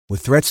With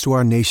threats to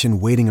our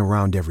nation waiting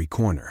around every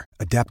corner,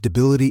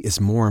 adaptability is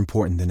more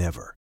important than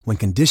ever. When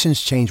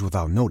conditions change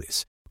without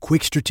notice,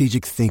 quick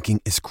strategic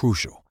thinking is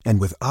crucial.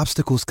 And with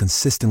obstacles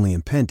consistently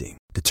impending,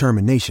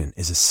 determination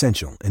is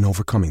essential in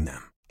overcoming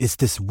them. It's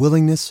this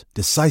willingness,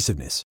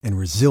 decisiveness, and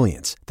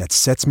resilience that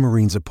sets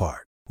Marines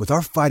apart. With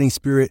our fighting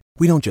spirit,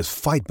 we don't just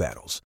fight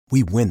battles,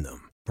 we win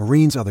them.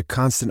 Marines are the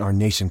constant our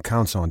nation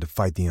counts on to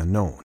fight the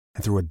unknown.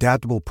 And through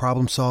adaptable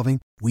problem solving,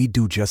 we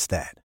do just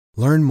that.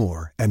 Learn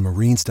more at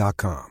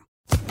marines.com.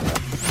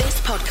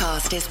 This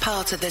podcast is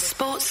part of the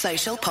Sports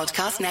Social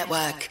Podcast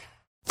Network.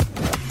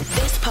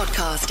 This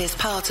podcast is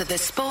part of the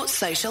Sports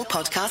Social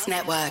Podcast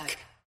Network.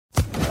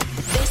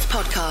 This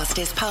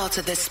podcast is part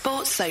of the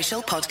Sports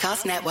Social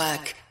Podcast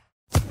Network.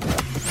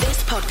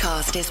 This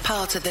podcast is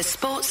part of the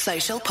Sports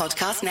Social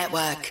Podcast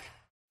Network.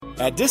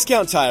 At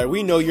Discount Tire,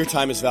 we know your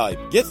time is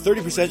valuable. Get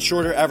 30%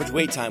 shorter average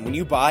wait time when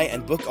you buy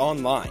and book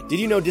online. Did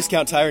you know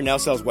Discount Tire now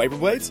sells wiper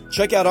blades?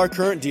 Check out our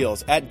current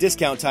deals at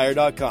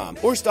discounttire.com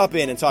or stop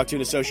in and talk to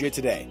an associate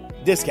today.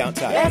 Discount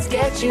Tire. Let's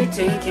get you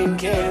taken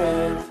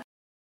care of.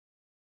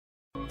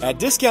 At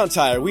Discount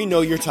Tire, we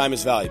know your time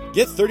is valuable.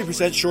 Get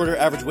 30% shorter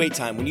average wait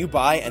time when you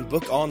buy and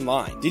book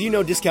online. Did you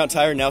know Discount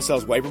Tire now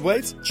sells wiper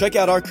blades? Check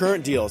out our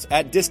current deals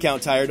at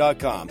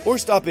discounttire.com or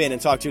stop in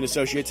and talk to an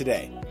associate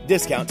today.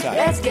 Discount Tire.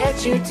 Let's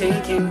get you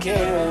taken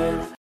care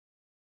of.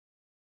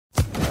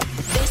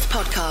 This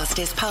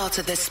podcast is part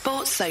of the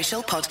Sports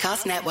Social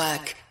Podcast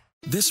Network.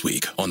 This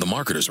week on The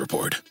Marketer's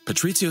Report,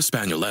 Patrizio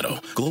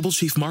Spagnoletto, Global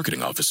Chief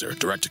Marketing Officer,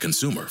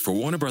 Direct-to-Consumer for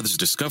Warner Brothers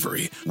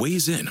Discovery,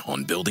 weighs in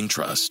on building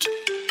trust.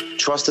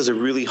 Trust is a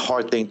really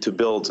hard thing to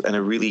build and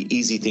a really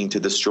easy thing to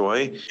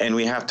destroy, and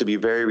we have to be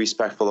very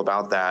respectful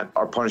about that.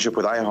 Our partnership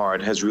with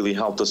iHeart has really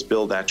helped us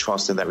build that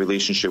trust and that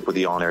relationship with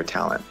the on-air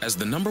talent. As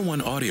the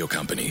 #1 audio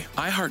company,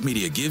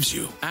 iHeartMedia gives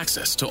you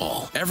access to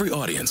all. Every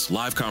audience,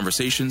 live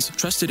conversations,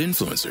 trusted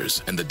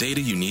influencers, and the data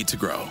you need to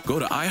grow. Go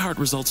to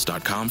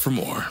iHeartResults.com for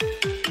more.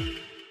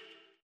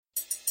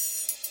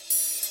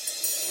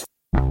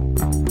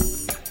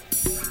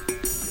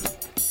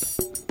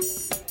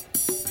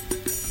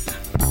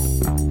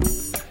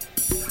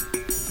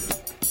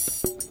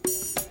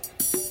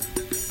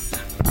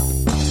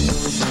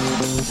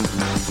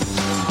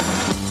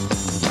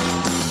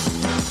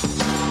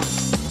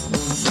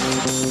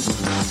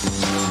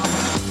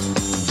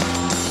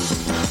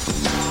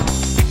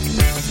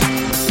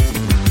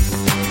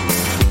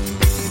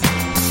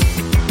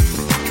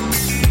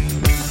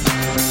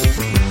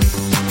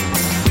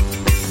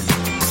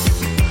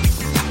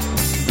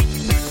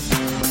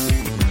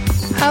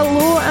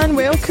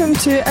 Welcome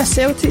to A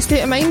Celtic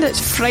State of Mind.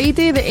 It's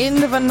Friday, the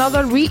end of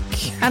another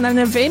week, and an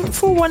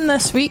eventful one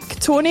this week.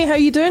 Tony, how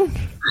you doing?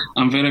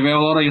 I'm very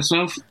well, Laura.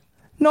 Yourself?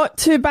 Not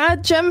too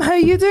bad. Jim, how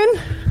you doing?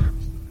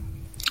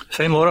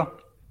 Fine, Laura.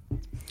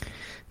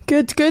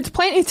 Good.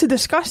 Plenty to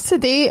discuss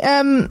today.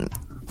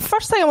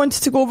 First thing I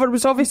wanted to go over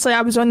was obviously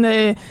I was on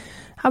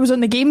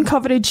the game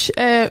coverage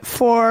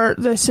for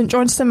the St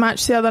Johnstone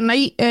match the other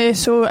night,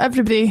 so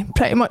everybody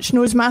pretty much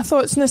knows my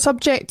thoughts on the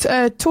subject.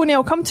 Tony,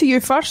 I'll come to you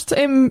first.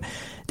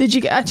 Did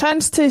you get a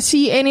chance to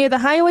see any of the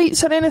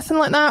highlights or anything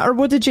like that, or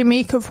what did you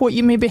make of what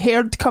you maybe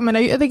heard coming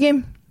out of the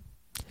game?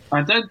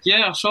 I did,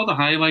 yeah. I saw the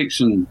highlights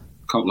and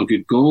a couple of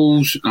good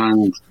goals,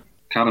 and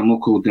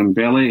Karamoko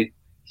Dembele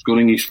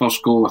scoring his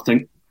first goal. I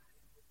think,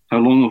 how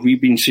long have we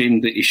been saying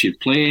that he should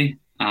play?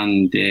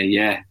 And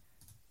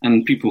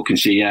and people can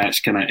say, it's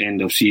kind of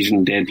end of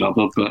season, dead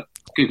rubber, but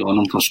good on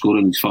him for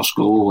scoring his first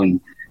goal and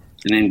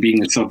then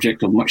being the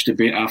subject of much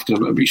debate after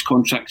about his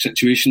contract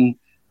situation.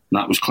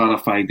 That was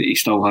clarified that he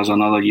still has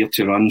another year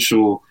to run,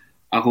 so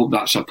I hope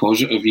that's a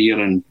positive year,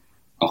 and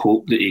I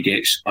hope that he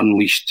gets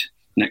unleashed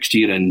next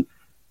year and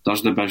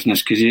does the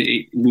business, because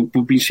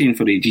we've been saying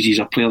for ages he's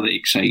a player that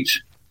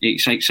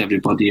excites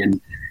everybody,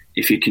 and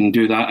if he can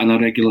do that on a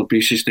regular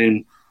basis,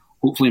 then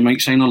hopefully he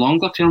might sign a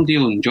longer term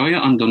deal and enjoy it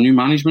under new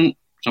management.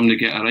 Somebody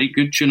get a right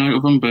good tune out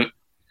of him, but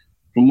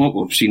from what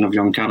we've seen of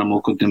young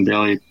Karamoko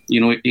Dembele,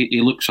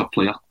 he looks a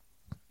player,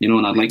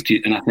 and I'd like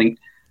to, and I think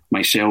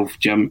myself,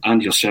 Jim,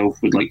 and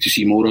yourself would like to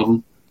see more of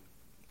him.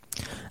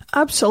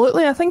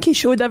 Absolutely, I think he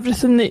showed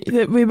everything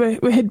that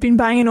we had been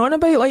banging on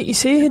about. Like you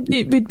say,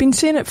 we'd been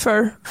saying it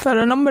for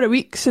a number of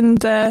weeks,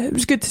 and it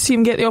was good to see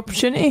him get the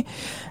opportunity.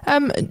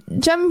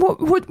 Jim,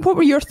 what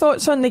were your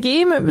thoughts on the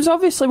game? It was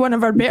obviously one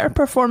of our better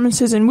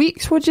performances in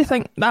weeks. What do you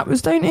think that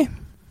was down to?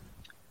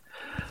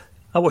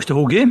 I watched the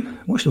whole game.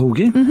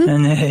 Mm-hmm.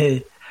 And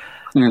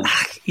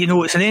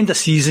it's an end of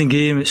season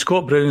game. It's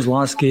Scott Brown's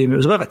last game. It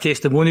was a bit of a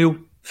testimonial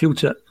feel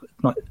to it.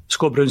 Not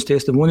Scott Brown's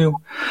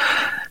testimonial.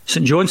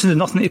 St Johnstone had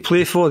nothing to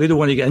play for. They don't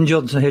want to get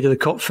injured ahead of the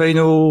cup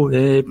final.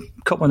 A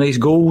couple of nice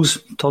goals.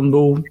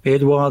 Turnbull,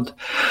 Edward.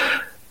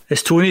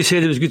 As Tony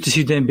said, it was good to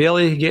see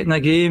Dembele getting a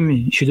game.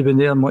 He should have been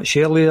there much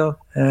earlier.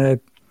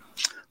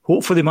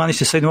 Hopefully they managed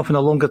to sign him up on a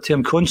longer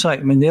term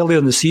contract. I mean, earlier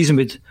in the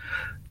season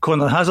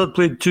Conor Hazard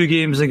played 2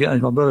 games and got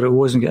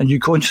a new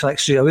contract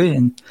straight away.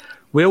 And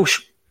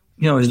Welsh,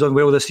 has done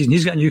well this season.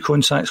 He's got a new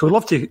contract. So we'd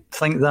love to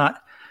think that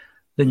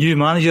the new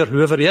manager,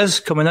 whoever he is,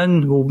 coming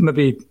in, will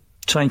maybe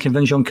try and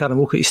convince young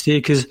Karamoka to stay,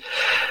 because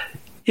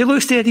he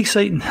looks dead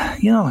exciting.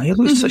 You know, he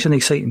looks such an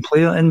exciting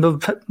player, and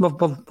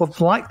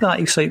we've lacked that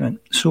excitement.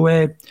 So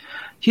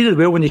he did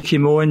well when he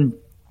came on,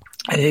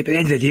 but at the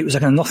end of the day, it was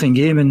like a nothing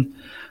game, and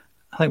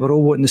I think we're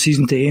all wanting the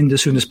season to end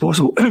as soon as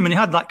possible. When he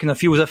had that kind of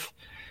feel as if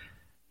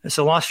it's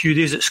the last few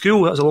days at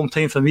school, that was a long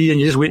time for me, and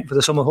you're just waiting for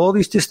the summer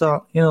holidays to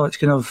start. You know, it's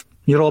kind of,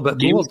 you're all a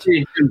bit bored.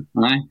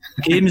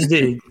 Games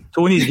day,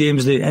 Tony's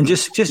games day, and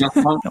just get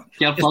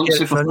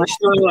finished.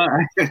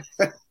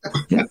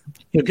 Yeah.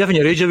 You're giving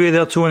your age away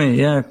there, Tony.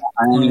 Yeah,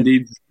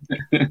 indeed.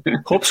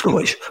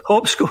 Hopscotch.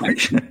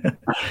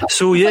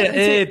 So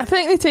yeah, I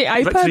think they take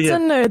iPads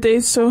in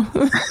nowadays. So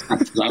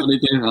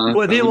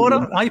what are they,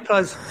 Laura?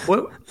 iPads? What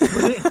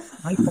are they?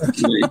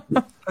 iPads.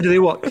 How do they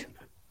work?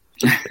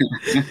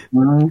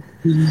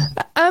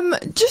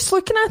 Just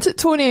looking at it,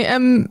 Tony,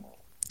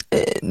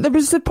 there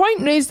was the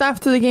point raised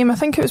after the game, I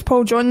think it was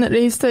Paul John that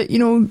raised it, you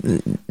know,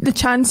 the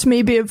chance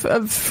maybe of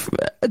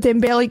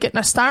Dembele getting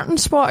a starting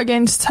spot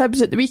against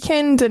Hibs at the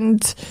weekend,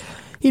 and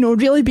you know,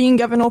 really being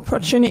given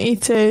opportunity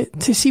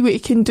to see what he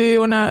can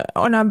do on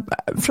a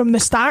from the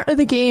start of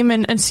the game,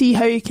 and see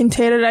how he can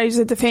terrorise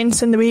the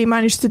defence in the way he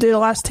managed to do the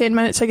last 10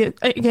 minutes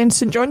against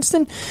St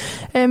Johnstone.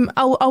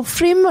 I'll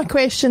frame my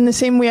question the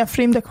same way I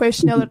framed a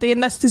question the other day,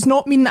 and this does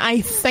not mean that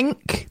I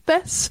think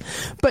this,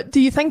 but do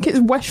you think it's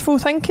wishful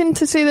thinking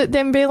to say that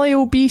Dembele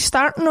will be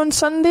starting on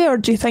Sunday, or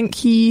do you think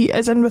he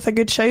is in with a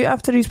good shout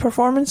after his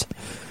performance?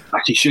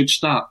 He should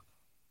start,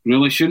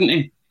 really, shouldn't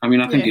he? I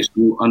mean, I think it's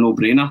a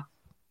no-brainer.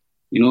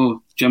 You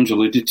know, Jim's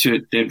alluded to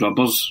it, dead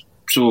rubbers.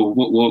 So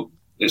what?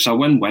 It's a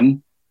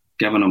win-win,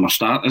 giving him a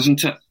start,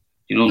 isn't it?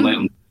 You know, let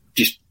him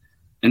just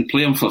and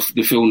play him for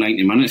the full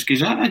 90 minutes,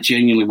 because I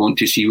genuinely want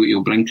to see what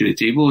he'll bring to the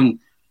table, and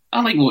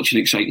I like watching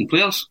exciting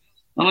players.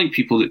 I like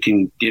people that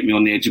can get me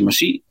on the edge of my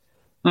seat.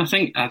 And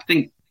I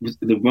think with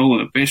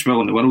the best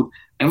will in the world,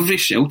 every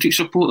Celtic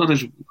supporter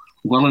is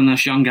willing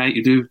this young guy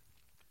to do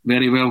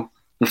very well.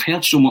 They've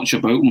heard so much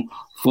about him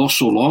for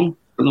so long,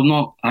 but they've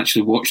not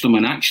actually watched him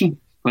in action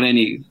for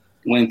any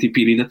lengthy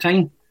period of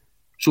time.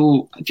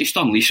 So just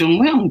unleash him,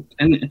 let him,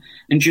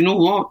 and you know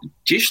what?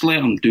 Just let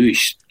him do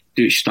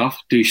his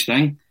stuff, do his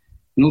thing.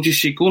 You know,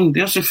 just say, go and,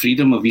 there's the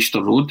freedom of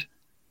Easter Road.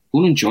 Go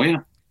and enjoy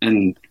it,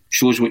 and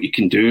shows what you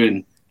can do.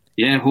 And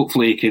yeah,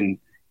 hopefully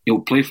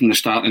he'll play from the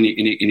start and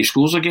he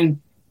scores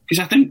again.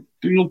 Because I think,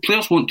 you know,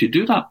 players want to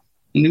do that,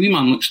 and the wee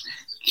man looks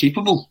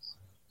capable.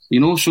 You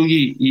know, so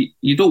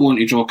you don't want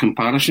to draw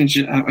comparisons.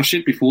 I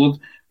said before,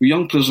 with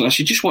young players, I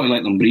said just want to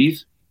let them breathe.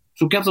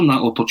 So give them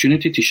that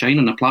opportunity to shine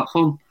on the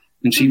platform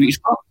and see what he's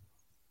got.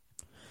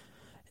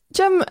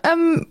 Jim,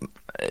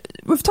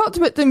 we've talked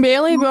about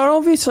Dembele. We're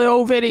obviously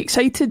all very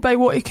excited by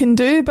what he can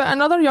do, but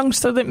another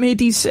youngster that made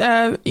his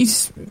I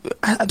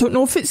don't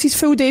know if it's his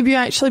full debut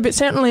actually, but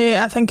certainly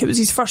I think it was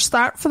his first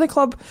start for the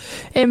club.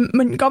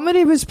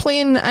 Montgomery was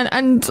playing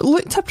and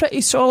looked a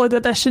pretty solid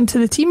addition to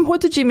the team.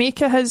 What did you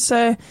make of his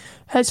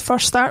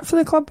first start for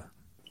the club?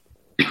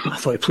 I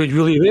thought he played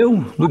really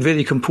well, looked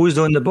very composed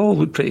on the ball,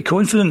 looked pretty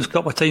confident. A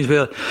couple of times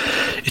where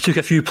he took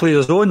a few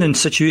players on in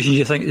situations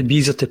you think it'd be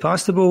easier to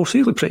pass the ball, so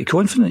he looked pretty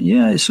confident,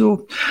 yeah.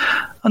 So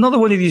another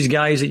one of these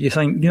guys that you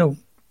think, you know,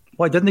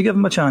 why didn't they give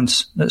him a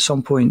chance at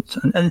some point?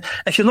 And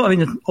if you're not, I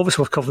mean,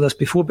 obviously we've covered this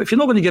before, but if you're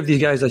not going to give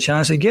these guys a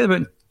chance, they get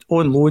them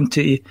on loan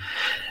to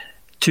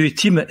a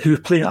team who are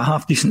playing at a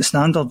half-decent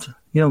standard.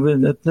 You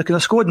know, the kind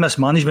of squad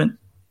mismanagement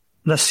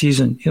this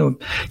season, you know,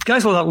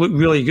 guys like that look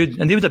really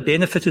good, and they would have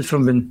benefited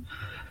from being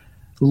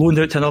loaned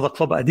out to another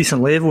club at a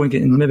decent level and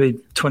getting maybe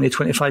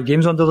 20-25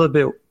 games under their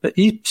belt. But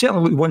he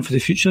certainly looked one for the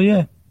future,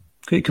 yeah.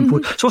 Great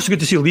composed. It's also good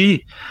to see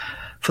Lee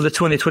for the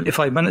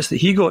 20-25 minutes that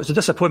he got. It's a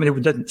disappointment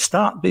he didn't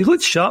start, but he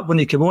looked sharp when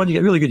he came on. He got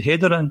a really good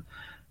header in.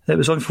 It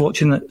was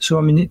unfortunate. So,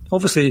 I mean,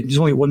 obviously there's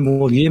only one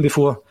more game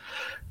before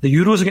the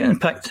Euros are getting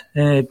picked.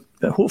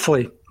 But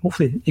hopefully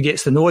he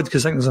gets the nod,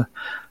 because I think there's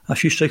a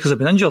few strikers have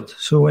been injured.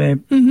 So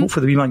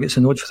hopefully the wee man gets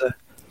the nod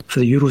for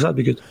the Euros. That'd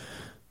be good.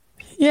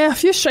 Yeah, a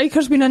few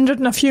strikers been injured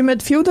and a few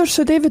midfielders,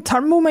 so David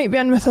Turnbull might be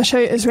in with a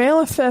shout as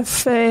well if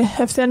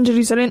the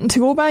injuries are anything to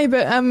go by.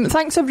 But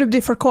thanks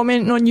everybody for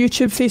commenting on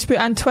YouTube, Facebook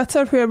and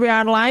Twitter where we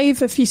are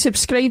live. If you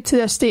subscribe to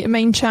the State of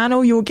Mind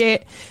channel, you'll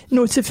get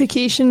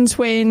notifications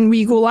when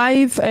we go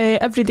live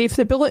every day for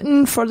the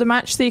Bulletin, for the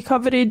match day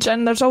coverage,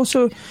 and there's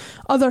also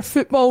other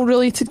football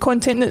related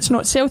content that's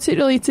not Celtic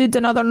related,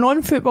 and other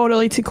non-football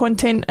related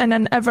content in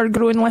an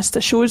ever-growing list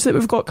of shows that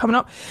we've got coming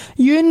up.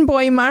 Ewan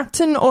Boy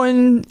Martin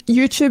on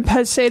YouTube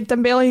has said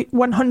Dembele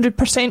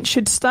 100%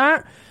 should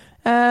start,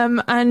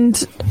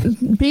 and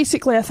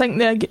basically I think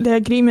the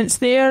agreement's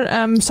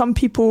there. Some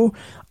people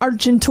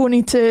urging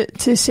Tony to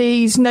say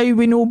he's now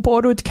we know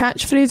borrowed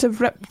catchphrase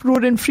of rip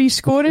roaring free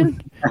scoring.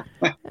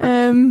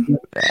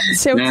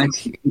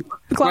 Celtic,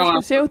 Glasgow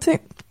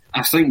Celtic.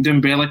 I think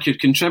Dembele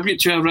could contribute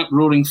to a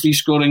rip-roaring,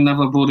 free-scoring,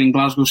 never-boring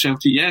Glasgow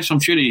Celtic. Yes, I'm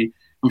sure he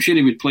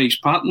would play his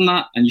part in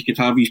that, and you could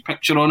have his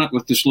picture on it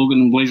with the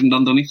slogan emblazoned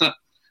underneath it.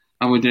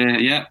 I would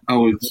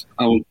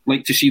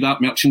like to see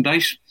that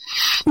merchandise.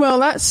 Well,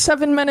 that's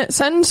 7 minutes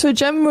in, so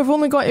Jim, we've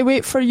only got to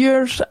wait for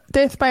your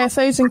Death by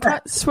 1,000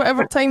 Cuts,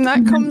 whatever time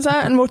that comes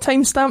at, and we'll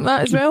timestamp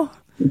that as well.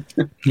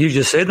 You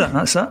just said that,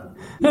 that's it.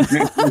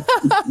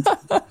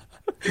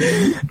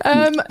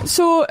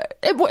 So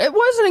it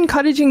was an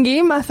encouraging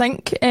game, I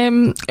think.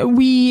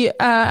 We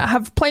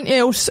have plenty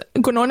else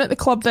going on at the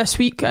club this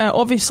week.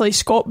 Obviously,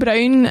 Scott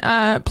Brown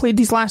played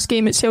his last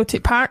game at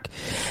Celtic Park.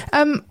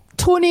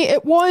 Tony,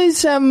 it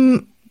was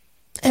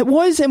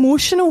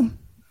emotional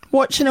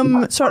watching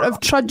him sort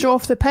of trudge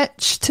off the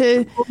pitch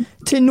to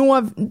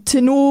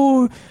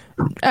no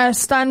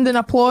standing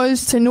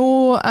applause, to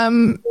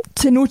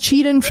no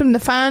cheering from the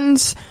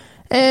fans.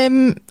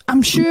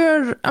 I'm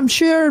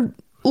sure,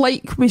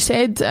 like we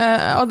said,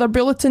 other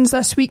bulletins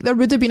this week, there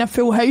would have been a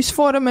full house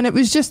for him, and it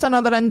was just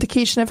another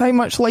indication of how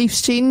much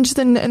life's changed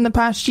in the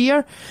past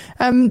year.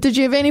 Did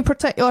you have any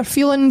particular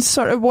feelings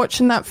sort of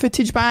watching that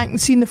footage back and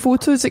seeing the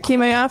photos that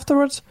came out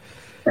afterwards?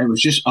 It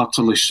was just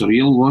utterly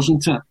surreal,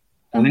 wasn't it?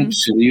 I think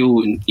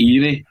surreal and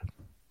eerie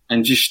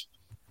and just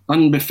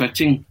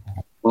unbefitting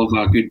of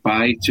a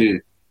goodbye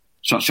to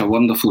such a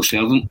wonderful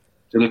servant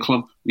to the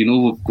club. You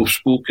know, we've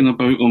spoken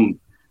about him,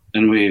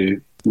 and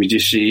we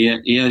just say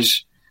he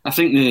is. I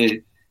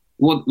think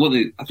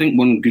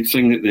one good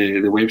thing that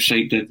the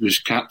website did was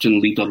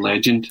captain, leader,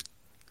 legend.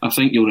 I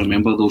think you'll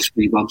remember those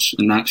three words,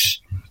 and that's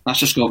the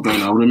Scott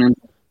Brown I'll remember,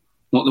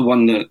 not the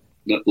one that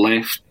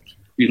left.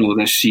 You know,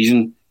 this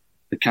season,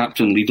 the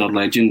captain, leader,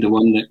 legend, the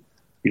one that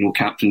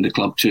captained the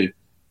club to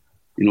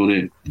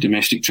the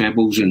domestic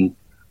trebles and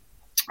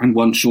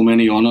won so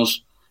many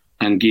honours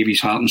and gave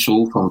his heart and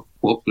soul for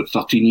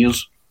 13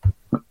 years,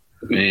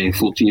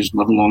 14 years,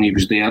 however long he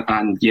was there.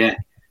 And yeah,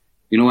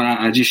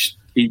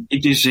 he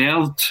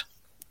deserved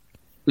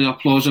the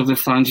applause of the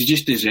fans. He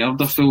just deserved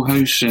a full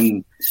house,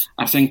 and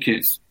I think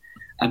it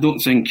hurt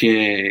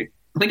the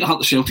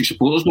Celtic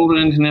supporters more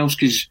than anything else,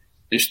 because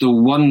it's the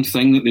one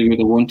thing that they would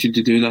have wanted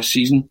to do this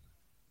season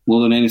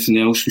more than anything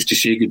else, was to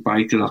say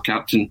goodbye to their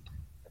captain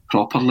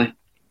properly,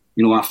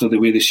 after the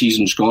way the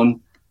season's gone.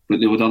 But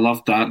they would have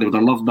loved that. They would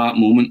have loved that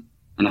moment,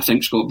 and I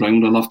think Scott Brown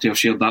would have loved to have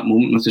shared that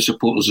moment with the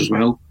supporters as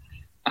well.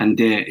 And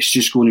it's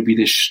just going to be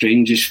the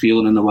strangest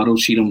feeling in the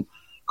world, seeing him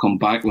come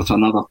back with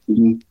another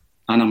team,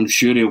 and I'm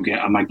sure he'll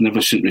get a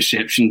magnificent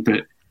reception,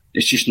 but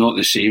it's just not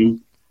the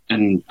same.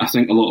 And I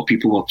think a lot of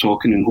people were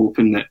talking and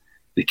hoping that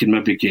they can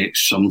maybe get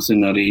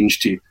something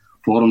arranged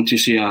for him to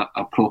say a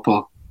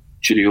proper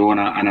cheerio, and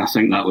I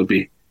think that would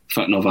be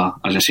fitting of a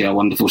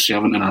wonderful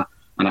servant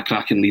and a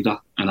cracking leader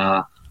and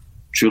a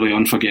truly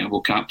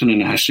unforgettable captain in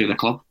the history of the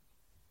club.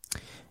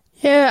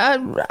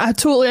 Yeah, I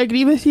totally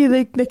agree with you.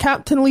 The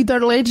captain, leader,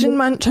 legend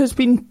mantra has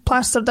been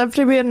plastered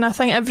everywhere, and I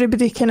think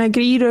everybody can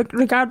agree,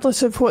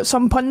 regardless of what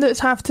some pundits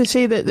have to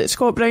say, that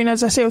Scott Brown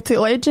is a Celtic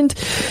legend.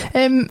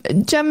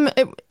 Jim,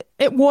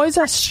 it was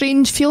a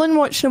strange feeling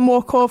watching him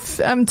walk off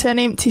to an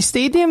empty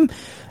stadium.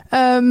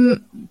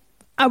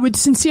 I would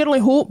sincerely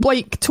hope,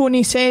 like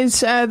Tony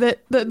says, that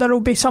there will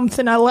be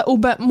something a little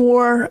bit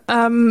more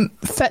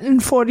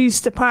fitting for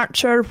his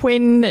departure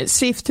when it's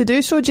safe to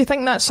do so. Do you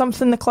think that's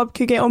something the club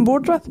could get on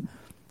board with?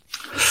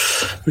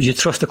 Would you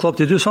trust the club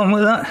to do something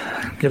like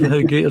that, given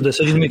how great their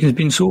decision making has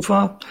been so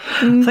far?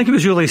 I think it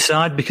was really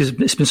sad, because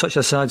it's been such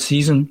a sad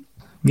season.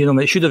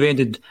 It should have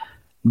ended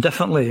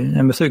differently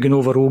and without going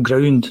over old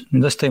ground.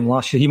 This time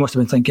last year, he must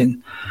have been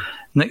thinking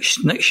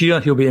next year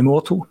he'll be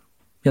immortal.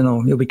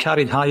 He'll be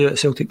carried high out at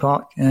Celtic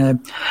Park.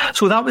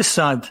 So that was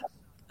sad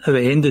how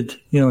it ended,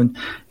 and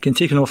getting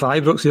taken off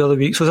at Ibrox the other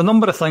week. So there's a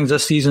number of things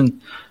this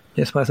season,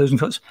 Death by 1,000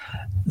 Cuts,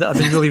 that have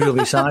been really,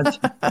 really sad.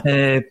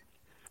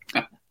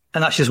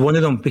 And that's just one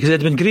of them, because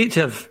it'd been great to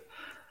have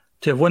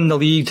won the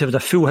league, to have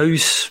had a full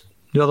house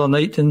the other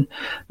night. And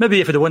maybe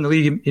if he'd have won the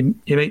league,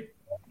 he might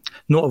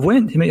not have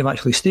went. He might have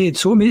actually stayed.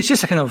 So, it's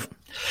just a kind of,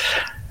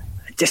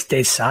 just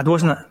dead sad,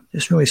 wasn't it?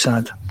 It's really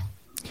sad.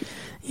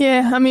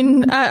 Yeah,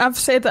 I've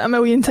said it a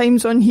million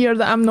times on here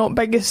that I'm not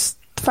biggest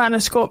fan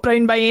of Scott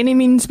Brown by any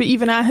means, but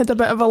even I had a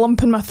bit of a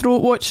lump in my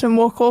throat watching him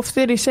walk off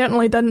there. He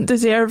certainly didn't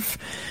deserve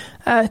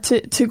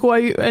to go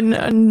out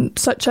in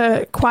such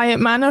a quiet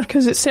manner,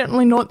 because it's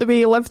certainly not the way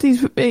he lived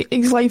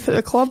his life at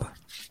the club.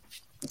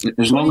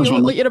 As long as you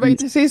look like you're about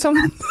to say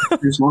something.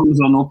 As long as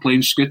they're not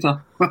playing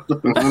scooter.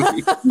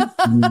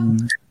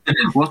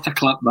 What a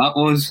clip that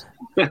was.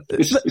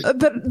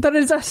 There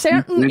is a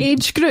certain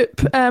age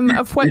group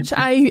of which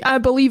I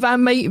believe I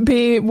might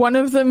be one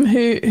of them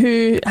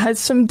who has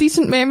some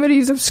decent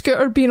memories of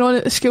Scooter being on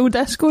at the school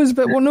discos,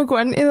 but we'll not go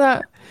into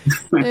that.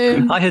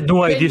 I had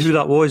no idea who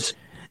that was.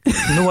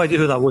 No idea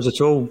who that was at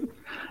all.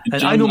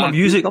 And I know my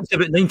music up to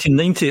about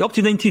 1990. Up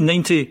to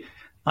 1990,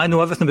 I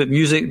know everything about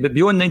music, but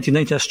beyond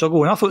 1990 I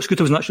struggle, and I thought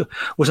Scooter was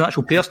an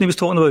actual person he was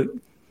talking about.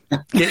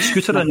 Get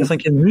Scooter in, you're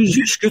thinking, who's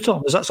Scooter?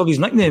 Is that somebody's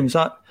nickname? Is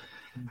that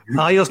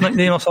Ayer's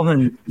nickname or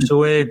something?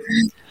 So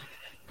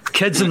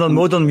kids and their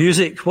modern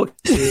music, what?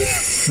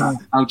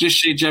 I'll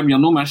just say, Jim, you're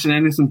not missing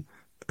anything.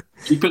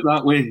 Keep it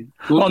that way.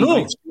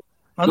 Don't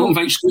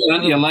invite Scooter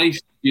into your life.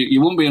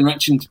 You won't be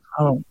enriching.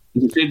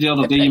 You said the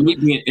other day, you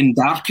might be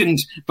endarkened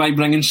by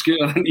bringing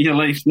Scooter into your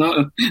life,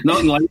 not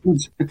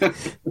enlightened.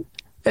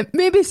 It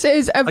maybe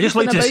says everything. I just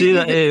like to say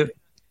that.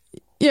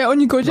 Yeah, on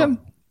you go, Jim.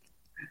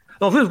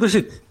 I was going to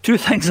say two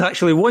things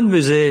actually. One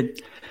was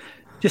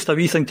just a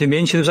wee thing to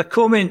mention. There was a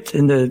comment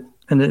in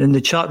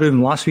the chat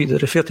room last week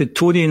that referred to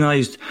Tony and I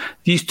as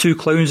these two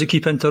clowns that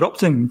keep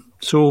interrupting.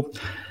 So,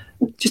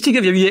 just to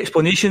give you a wee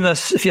explanation of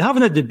this, if you're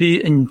having a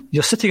debate and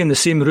you're sitting in the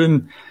same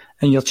room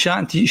and you're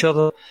chatting to each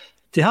other,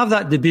 to have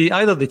that debate,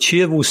 either the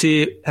chair will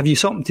say, have you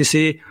something to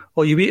say,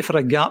 or you wait for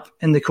a gap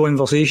in the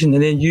conversation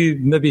and then you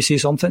maybe say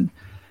something.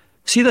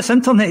 See, this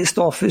internet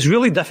stuff, it's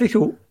really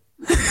difficult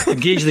to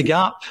gauge the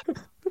gap.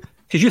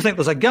 Because you think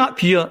there's a gap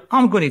here,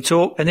 I'm going to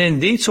talk, and then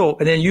they talk,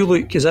 and then you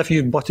look as if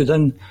you've butted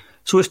in.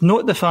 So it's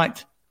not the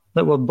fact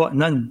that we're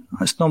butting in.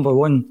 That's number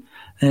one.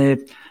 And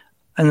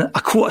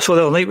a quote I saw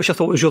the other night, which I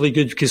thought was really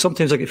good, because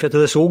sometimes I get fed to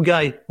this old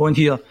guy on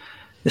here.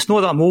 It's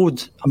not that I'm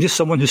old, I'm just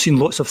someone who's seen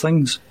lots of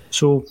things.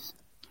 So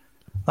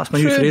that's my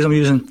new phrase I'm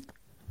using.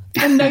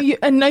 And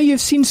now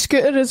you've seen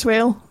Scooter as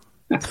well.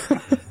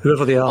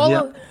 Whoever they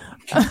are,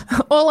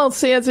 all I'll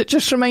say is it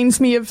just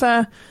reminds me of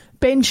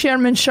Ben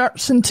Sherman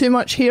shirts and too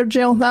much hair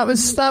gel. That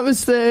was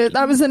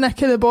the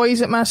nick of the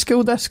boys at my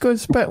school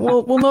discos, but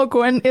we'll not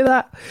go into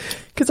that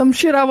because I'm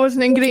sure I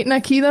wasn't in great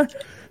nick either.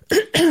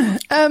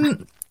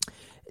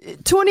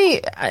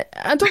 Tony,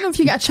 I don't know if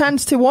you got a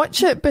chance to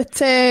watch it, but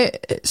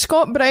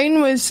Scott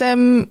Brown was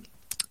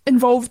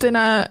involved in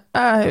a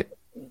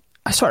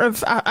sort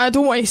of, I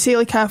don't want to say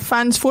like a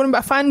fans forum,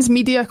 but a fans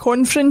media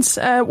conference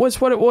was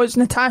what it was.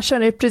 Natasha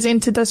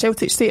represented a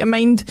Celtic State of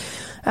Mind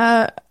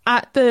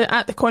at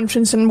the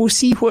conference, and we'll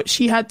see what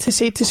she had to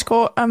say to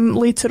Scott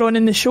later on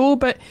in the show.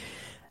 But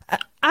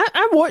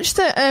I watched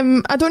it.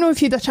 I don't know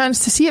if you had a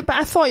chance to see it, but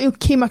I thought it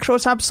came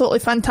across absolutely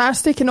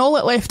fantastic, and all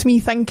it left me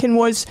thinking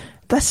was,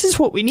 this is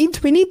what we need.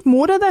 We need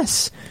more of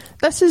this.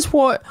 This is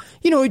what,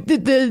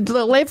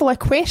 the level of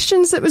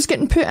questions that was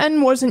getting put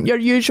in wasn't your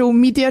usual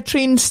media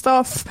trained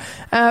stuff.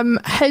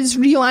 His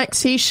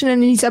relaxation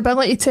and his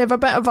ability to have a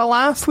bit of a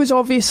laugh was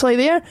obviously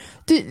there.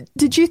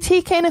 Did you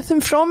take anything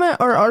from it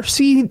or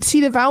see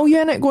the value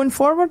in it going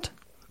forward?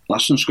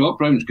 Listen, Scott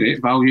Brown's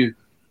great value.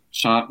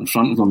 Sat in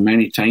front of him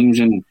many times,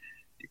 and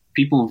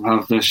people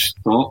have this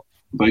thought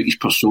about his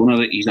persona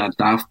that he's a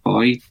daft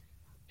boy.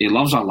 He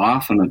loves a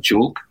laugh and a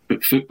joke,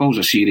 but football's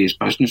a serious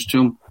business to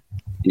him.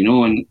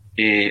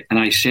 And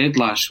I said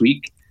last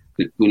week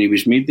that when he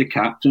was made the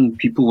captain,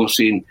 people were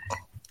saying,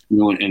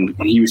 and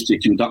he was to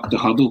conduct the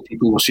huddle,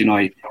 people were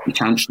saying, he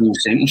can't string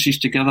sentences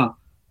together.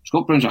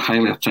 Scott Brown's a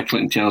highly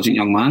articulate, intelligent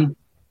young man,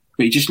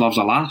 but he just loves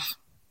a laugh.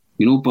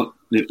 But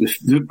the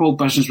football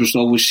business was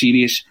always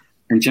serious.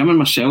 And Jim and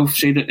myself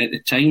said it at the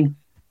time.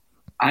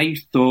 I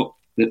thought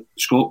that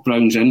Scott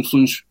Brown's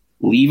influence,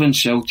 leaving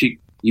Celtic,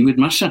 you would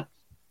miss it.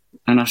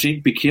 And I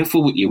said, be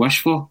careful what you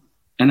wish for.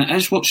 And it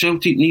is what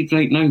Celtic need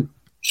right now.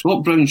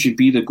 Scott Brown should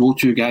be the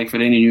go-to guy for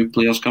any new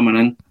players coming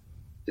in,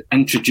 to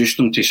introduce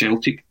them to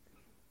Celtic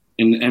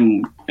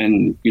and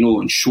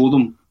show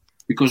them.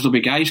 Because there'll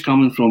be guys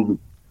coming from,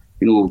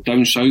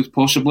 down south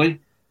possibly,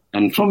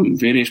 and from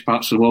various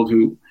parts of the world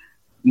who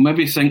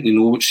maybe think they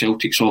know what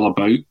Celtic's all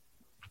about.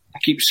 I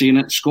keep saying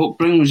it, Scott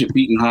Brown was a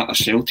beating heart of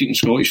Celtic and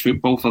Scottish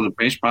football for the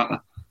best part of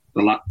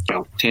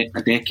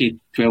a decade,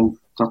 12,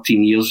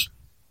 13 years.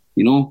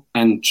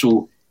 And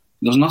so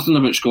there's nothing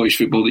about Scottish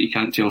football that you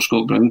can't tell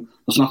Scott Brown.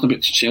 There's nothing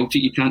about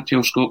Celtic you can't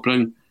tell Scott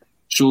Brown.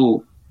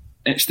 So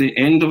it's the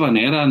end of an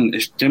era, and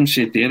as Jim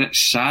said there, it's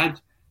sad,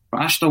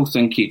 but I still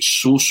think he had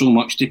so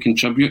much to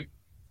contribute,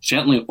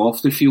 certainly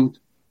off the field,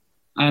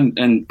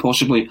 and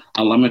possibly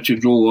a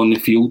limited role on the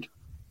field.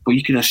 But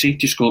you could have said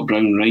to Scott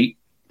Brown, right,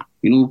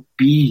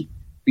 be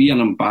an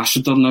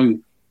ambassador now,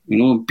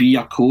 be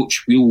a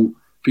coach, we'll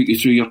put you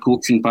through your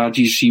coaching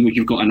badges, see what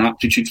you've got an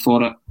aptitude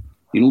for it.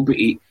 But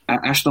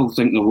I still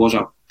think there was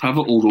a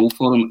pivotal role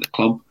for him at the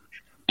club,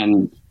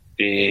 and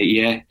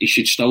he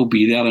should still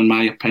be there in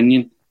my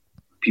opinion.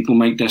 People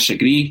might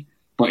disagree,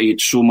 but he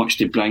had so much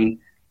to bring.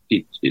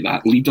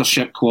 That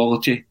leadership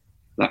quality,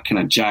 that kind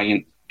of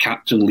giant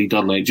captain,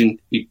 leader, legend.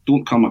 You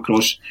don't come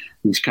across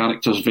these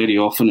characters very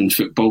often in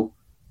football,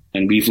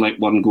 and we've let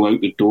one go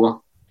out the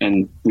door,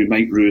 and we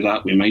might rue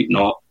that, we might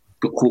not,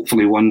 but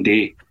hopefully one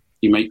day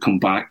he might come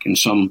back in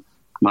some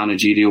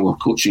managerial or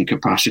coaching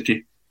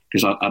capacity,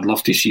 because I'd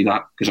love to see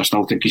that, because I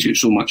still think he's got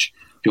so much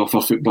to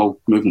offer football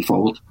moving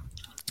forward.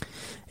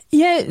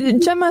 Yeah,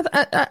 Jim,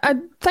 I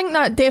think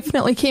that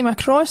definitely came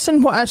across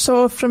in what I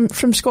saw from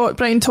Scott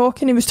Brown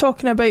talking. He was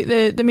talking about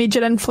the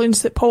major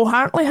influence that Paul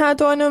Hartley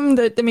had on him,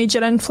 the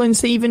major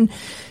influence that even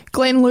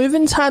Glenn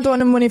Loovens had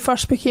on him when he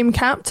first became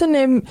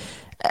captain.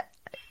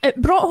 It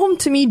brought home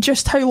to me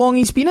just how long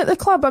he's been at the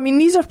club. I mean,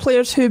 these are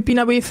players who've been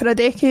away for a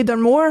decade or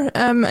more,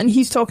 and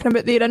he's talking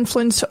about their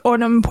influence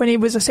on him when he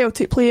was a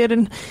Celtic player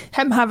and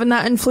him having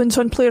that influence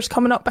on players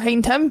coming up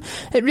behind him.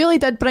 It really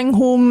did bring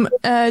home,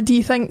 do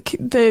you think,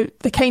 the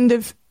kind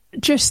of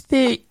just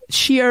the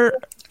sheer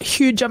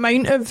huge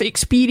amount of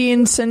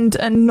experience and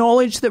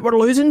knowledge that we're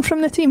losing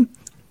from the team?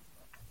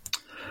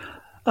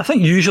 I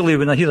think usually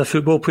when I hear a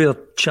football player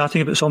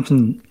chatting about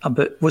something,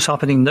 about what's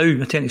happening now,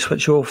 I tend to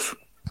switch off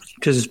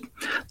because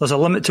there's a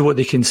limit to what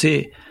they can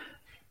say.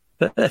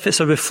 But if it's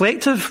a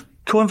reflective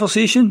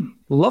conversation,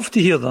 love to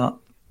hear that.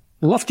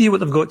 Love to hear what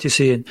they've got to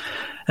say. And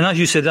as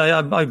you said,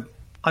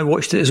 I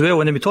watched it as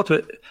well, and then we talked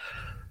about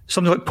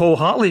somebody like Paul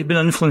Hartley being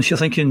an influence. You're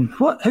thinking,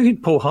 what? How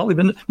could Paul Hartley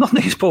be? Nothing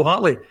against Paul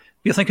Hartley.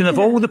 You're thinking of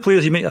all the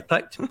players you might have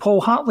picked,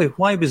 Paul Hartley,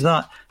 why was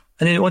that?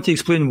 And then you want to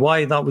explain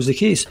why that was the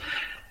case.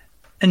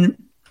 And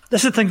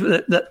this is the thing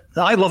that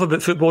I love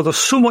about football. There's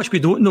so much we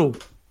don't know.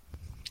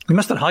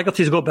 Mr.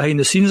 Haggerty's got behind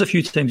the scenes a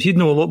few times. He'd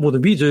know a lot more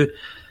than we do.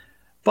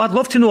 But I'd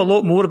love to know a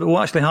lot more about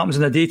what actually happens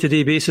on a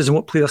day-to-day basis and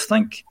what players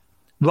think,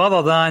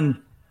 rather than,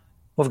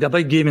 we've got a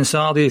big game on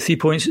Saturday, 3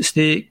 points at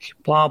stake,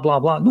 blah, blah,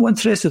 blah. No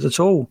interested at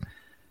all.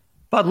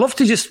 But I'd love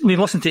to just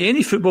listen to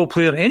any football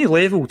player at any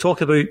level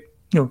talk about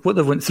what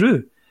they went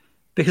through,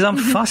 because I'm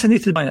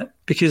fascinated by it.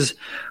 Because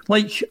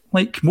like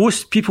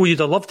most people, you'd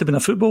have loved to have been a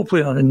football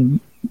player and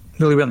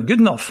really weren't good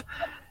enough.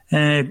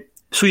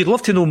 So you'd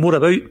love to know more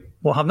about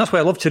what happened. That's why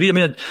I love to read. I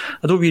mean,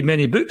 I don't read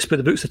many books, but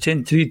the books I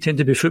tend to read tend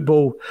to be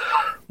football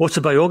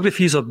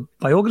autobiographies or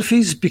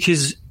biographies,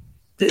 because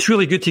it's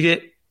really good to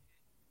get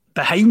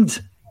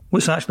behind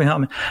what's actually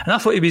happening. And I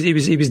thought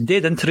he was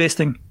dead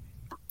interesting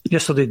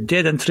yesterday,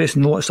 dead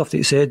interesting in a lot of stuff that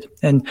he said.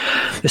 And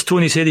as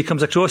Tony said, he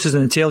comes across as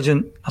an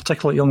intelligent,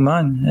 articulate young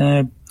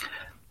man.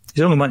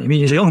 He's a young man to me.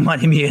 He's a young man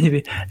to me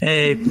anyway.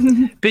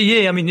 But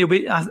yeah, I mean, he'll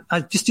be.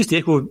 I just to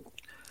echo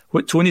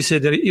what Tony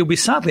said, he'll be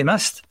sadly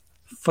missed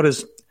for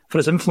his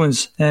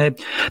influence. But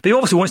he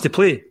obviously wants to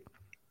play,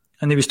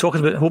 and he was talking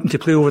about hoping to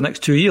play over the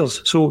next 2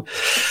 years. So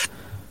if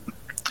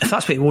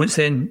that's what he wants,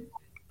 then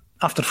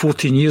after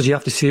 14 years, you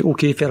have to say,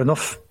 okay, fair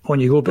enough, on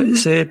you go. But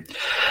it's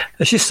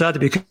just sad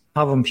that we couldn't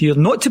have him here,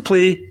 not to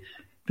play,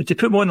 but to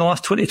put him on the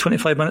last 20,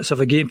 25 minutes of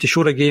a game, to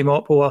show a game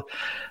up, or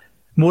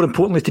more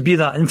importantly, to be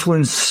that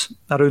influence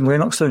around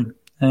Lennoxtown,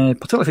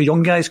 particularly for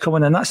young guys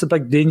coming in. That's the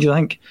big danger, I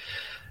think,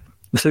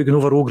 without going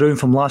over old ground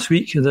from last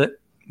week, that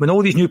when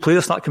all these new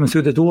players start coming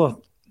through the door,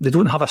 they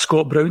don't have a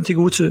Scott Brown to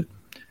go to,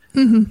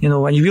 and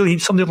you really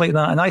need somebody like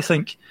that. And I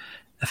think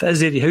if it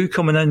is Eddie Howe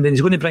coming in, then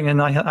he's going to bring in,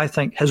 I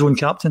think, his own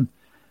captain.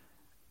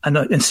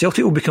 And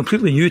Celtic will be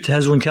completely new to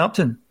his own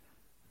captain.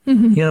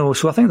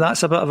 So I think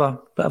that's a bit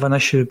of an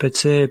issue.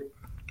 But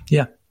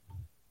yeah.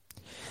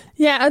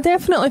 Yeah, I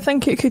definitely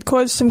think it could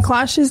cause some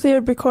clashes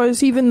there,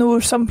 because even though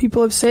some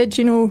people have said,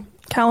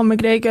 Callum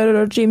McGregor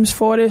or James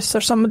Forrest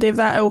or somebody of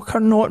that ilk are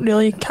not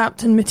really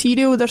captain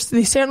material,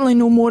 they certainly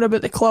know more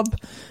about the club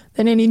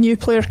than any new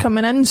player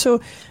coming in.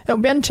 So it'll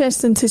be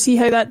interesting to see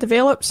how that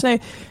develops. Now,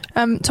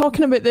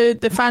 talking about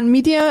the fan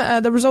media,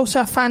 there was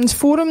also a fans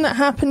forum that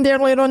happened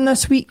earlier on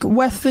this week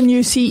with the new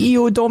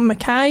CEO, Dom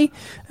McKay.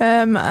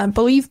 I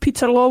believe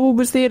Peter Lawwell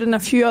was there and a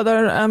few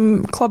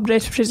other club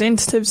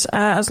representatives,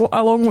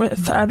 along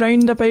with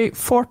around about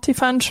 40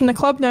 fans from the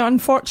club. Now,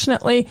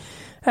 unfortunately,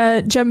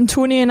 Jim,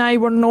 Tony and I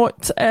were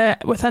not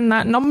within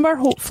that number.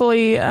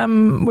 Hopefully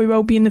we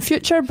will be in the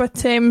future.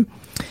 But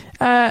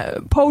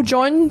Paul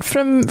John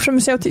from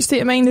Celtic State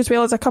of Mind, as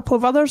well as a couple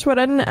of others, were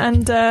in,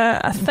 and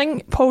I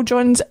think Paul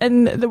John's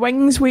in the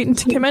wings waiting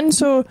to come in.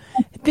 So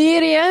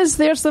there he is,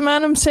 there's the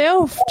man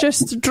himself,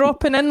 just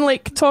dropping in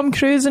like Tom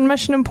Cruise in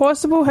Mission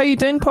Impossible. How you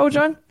doing, Paul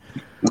John?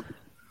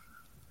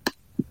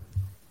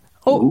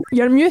 Oh,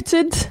 you're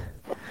muted.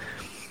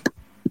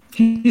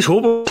 He's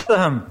hopeless to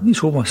him. He's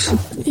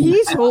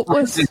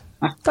hopeless.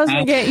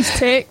 Doesn't get his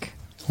take.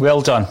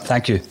 Well done,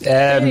 thank you.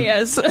 There he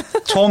is.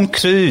 Tom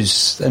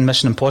Cruise in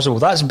Mission Impossible.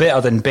 That's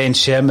better than Ben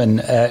Sherman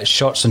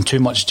shorts and too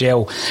much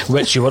gel,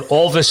 which you were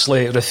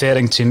obviously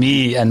referring to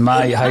me in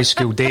my high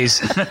school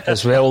days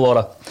as well,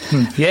 Laura.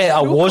 Yeah,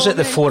 I was at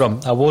the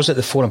forum.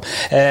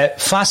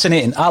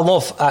 Fascinating. I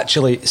love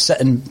actually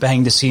sitting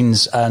behind the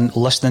scenes and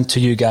listening to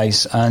you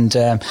guys. And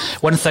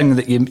one thing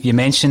that you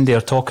mentioned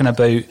there, talking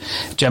about,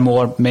 Jim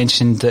Orr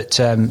mentioned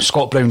that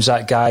Scott Brown's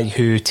that guy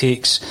who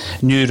takes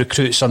new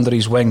recruits under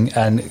his wing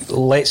and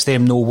lets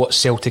them know what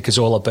Celtic is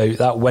all about,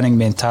 that winning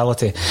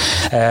mentality.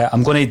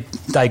 I'm going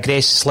to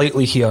digress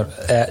slightly here.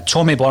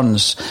 Tommy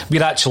Burns,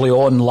 we're actually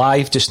on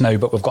live just now,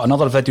 but we've got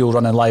another video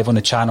running live on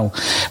the channel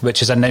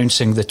which is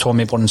announcing the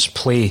Tommy Burns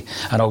play,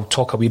 and I'll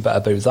talk a wee bit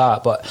about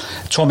that. But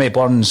Tommy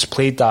Burns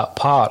played that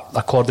part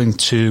according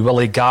to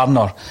Willie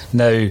Garner.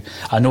 Now,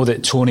 I know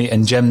that Tony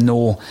and Jim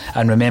know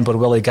and remember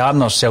Willie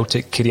Garner's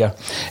Celtic career.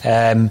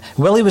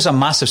 Willie was a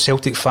massive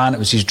Celtic fan. It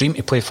was his dream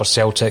to play for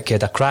Celtic. He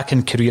had a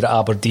cracking career at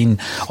Aberdeen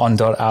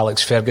under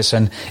Alex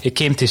Ferguson. He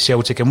came to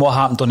Celtic, and what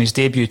happened on his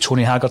debut,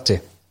 Tony Haggerty?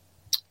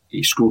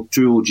 He scored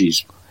 2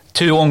 OGs.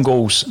 2 own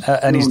goals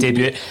in his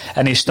debut,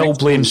 and he still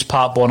blames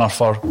Pat Bonner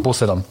for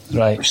both of them.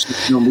 Right.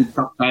 League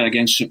Cup tie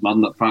against St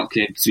Mirren at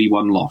Parkhead,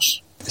 3-1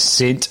 loss.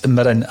 St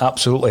Mirren,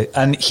 absolutely.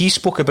 And he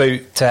spoke about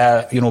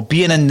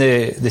being in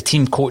the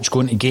team coach,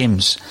 going to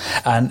games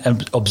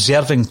and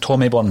observing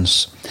Tommy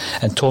Burns,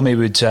 and Tommy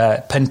would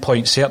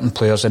pinpoint certain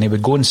players and he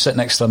would go and sit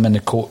next to them in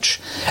the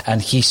coach,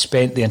 and he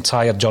spent the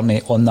entire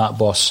journey on that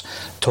bus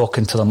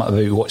talking to them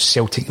about what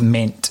Celtic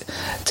meant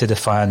to the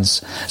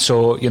fans.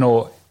 So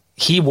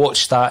he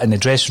watched that in the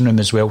dressing room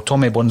as well.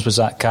 Tommy Burns was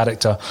that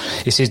character.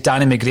 He says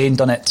Danny McGrain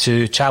done it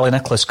to Charlie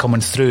Nicholas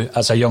coming through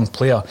as a young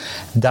player.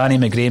 Danny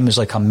McGrain was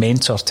like a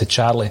mentor to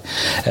Charlie.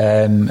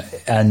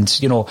 And,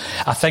 you know,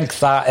 I think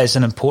that is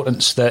an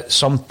importance that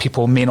some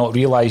people may not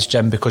realise,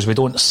 Jim, because we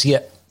don't see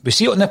it. We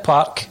see it in the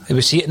park,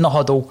 we see it in the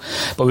huddle,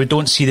 but we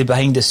don't see the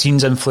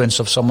behind-the-scenes influence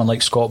of someone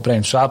like Scott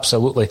Brown. So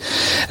absolutely.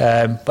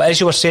 But as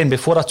you were saying,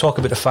 before I talk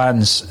about the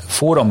fans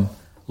forum,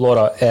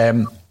 Laura,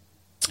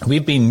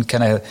 we've been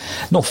kind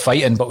of, not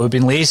fighting, but we've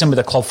been liaising with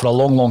the club for a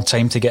long, long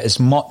time to get as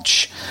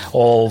much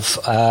of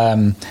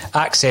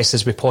access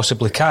as we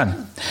possibly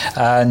can.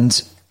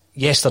 And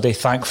yesterday,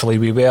 thankfully,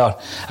 we were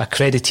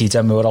accredited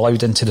and we were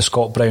allowed into the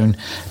Scott Brown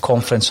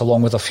conference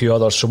along with a few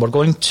others. So we're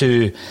going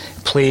to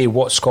play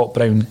what Scott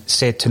Brown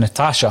said to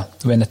Natasha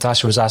when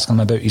Natasha was asking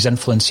him about his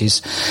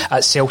influences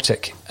at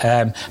Celtic.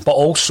 But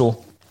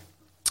also,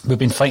 we've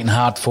been fighting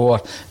hard for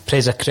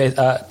press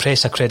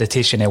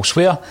accreditation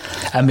elsewhere,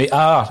 and we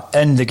are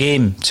in the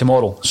game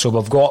tomorrow. So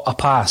we've got a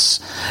pass.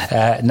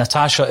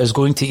 Natasha is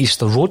going to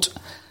Easter Road,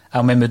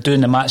 and when we're doing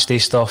the match day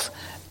stuff,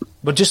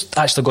 we're just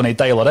actually going to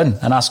dial her in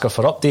and ask her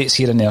for updates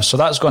here and there. So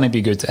that's going to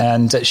be good.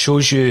 And it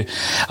shows you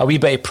a wee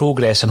bit of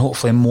progress, and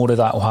hopefully more of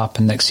that will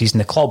happen next season.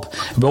 The club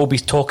will be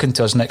talking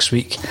to us next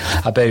week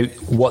about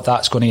what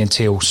that's going to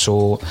entail.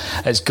 So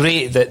it's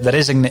great that there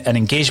is an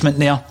engagement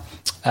there.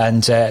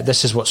 And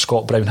this is what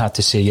Scott Brown had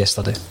to say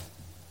yesterday.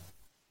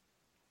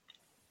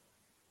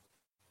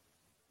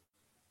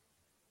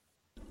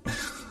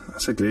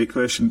 That's a great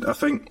question. I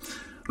think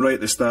right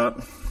at the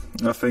start,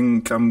 I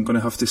think I'm going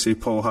to have to say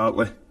Paul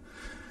Hartley.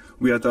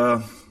 We had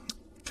a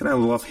kind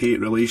of love-hate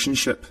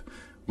relationship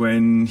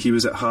when he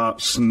was at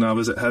Hearts and I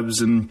was at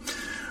Hibs, and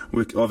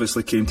we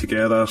obviously came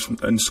together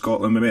in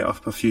Scotland. We met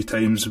up a few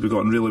times, we got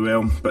on really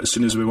well, but as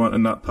soon as we went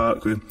in that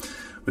park, we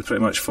pretty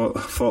much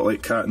fought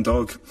like cat and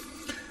dog.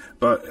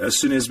 But as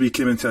soon as we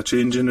came into a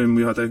changing room,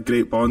 we had a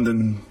great bond,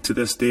 and to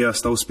this day I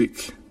still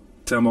speak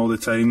to him all the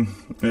time,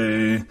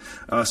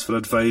 ask for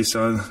advice,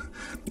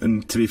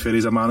 and to be fair,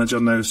 he's a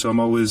manager now, so I'm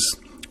always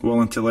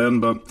willing to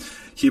learn. But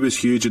he was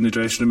huge in the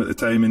dressing room at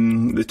the time,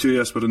 and the two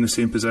of us were in the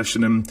same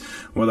position, and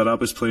whether I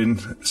was playing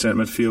centre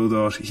midfield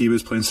or he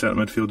was playing centre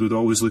midfield, we'd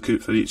always look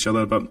out for each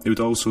other, but he would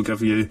also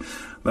give you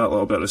that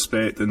little bit of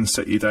respect and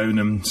sit you down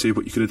and say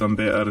what you could have done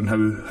better and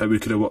how we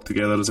could have worked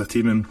together as a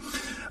team. And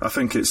I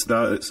think it's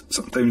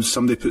sometimes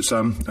somebody puts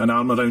an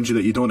arm around you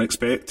that you don't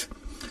expect,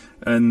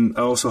 and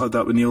I also had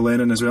that with Neil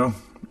Lennon as well.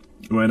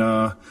 When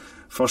I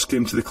first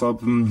came to the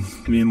club,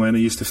 me and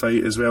Lennon used to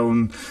fight as well,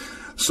 and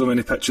so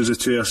many pictures of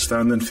two of us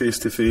standing face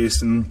to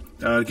face and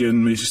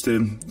arguing. We used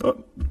to,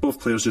 both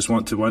players just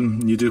want to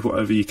win. You do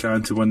whatever you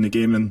can to win the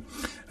game, and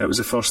it was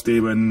the first day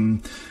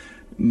when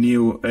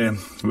Neil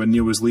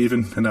was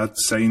leaving and I'd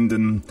signed,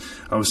 and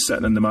I was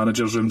sitting in the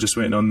manager's room just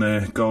waiting on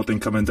the Gordon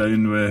coming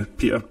down with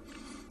Peter,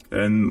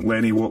 and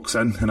Lenny walks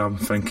in, and I'm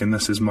thinking,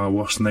 this is my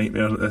worst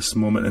nightmare at this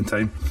moment in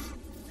time.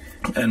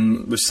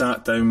 And we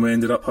sat down, we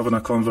ended up having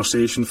a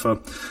conversation for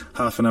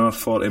half an hour,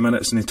 40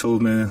 minutes, and he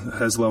told me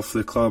his love for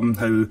the club and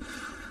how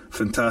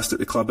fantastic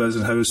the club is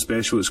and how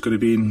special it's going to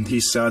be, and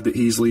he's sad that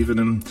he's leaving.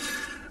 And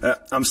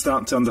I'm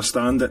starting to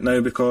understand it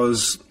now,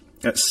 because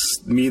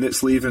it's me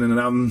that's leaving, and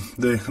I'm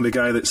the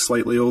guy that's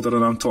slightly older,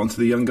 and I'm talking to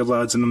the younger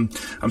lads, and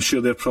I'm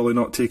sure they're probably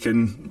not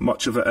taking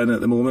much of it in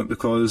at the moment,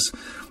 because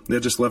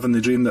they're just living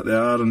the dream that they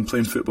are and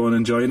playing football and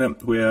enjoying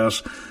it,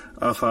 whereas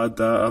I've had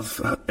that,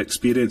 I've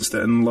experienced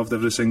it and loved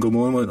every single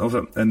moment of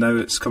it, and now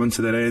it's coming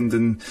to their end,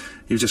 and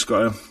you've just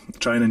got to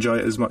try and enjoy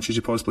it as much as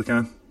you possibly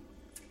can.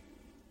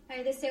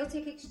 The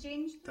Celtic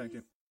exchange. Thank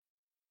you.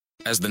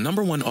 As the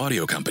 #1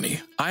 audio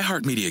company,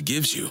 iHeartMedia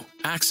gives you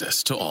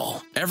access to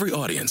all. Every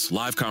audience,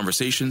 live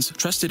conversations,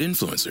 trusted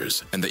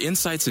influencers, and the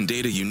insights and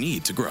data you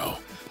need to grow.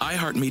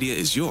 iHeartMedia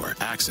is your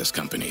access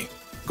company.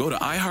 Go to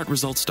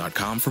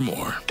iHeartResults.com for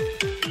more.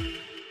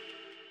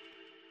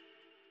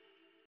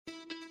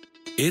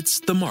 It's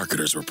the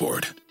Marketer's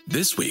Report.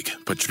 This week,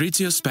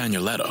 Patrizia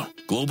Spagnoletto,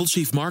 Global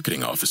Chief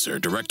Marketing Officer,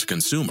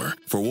 Direct-to-Consumer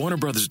for Warner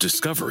Brothers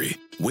Discovery,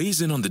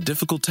 weighs in on the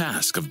difficult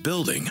task of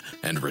building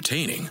and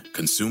retaining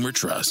consumer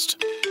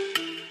trust.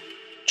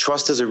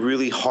 Trust is a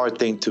really hard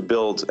thing to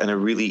build and a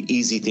really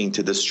easy thing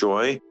to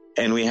destroy,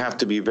 and we have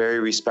to be very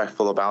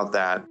respectful about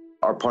that.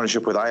 Our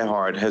partnership with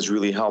iHeart has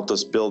really helped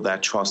us build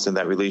that trust and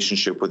that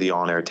relationship with the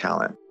on-air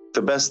talent.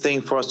 The best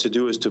thing for us to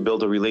do is to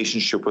build a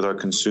relationship with our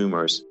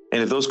consumers.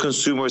 And if those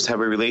consumers have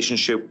a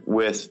relationship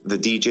with the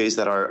DJs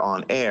that are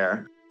on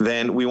air,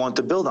 then we want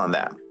to build on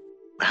that.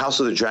 House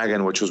of the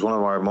Dragon, which was one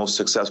of our most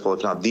successful,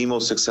 if not the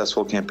most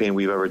successful campaign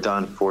we've ever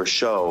done for a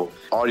show,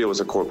 audio was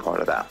a core part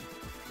of that.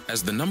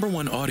 As the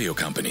 #1 audio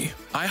company,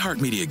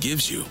 iHeartMedia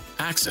gives you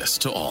access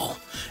to all.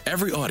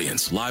 Every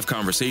audience, live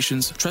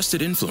conversations,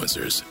 trusted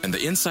influencers, and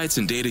the insights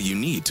and data you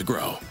need to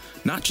grow.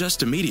 Not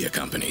just a media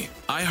company,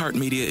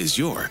 iHeartMedia is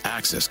your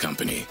access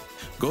company.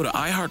 Go to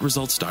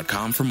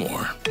iHeartResults.com for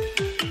more.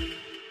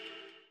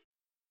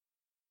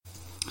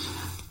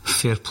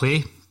 Fair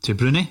play to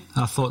Bruni.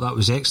 I thought that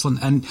was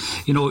excellent. And,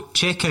 you know,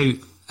 check out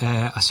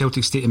A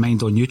Celtic State of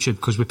Mind on YouTube,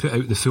 because we put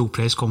out the full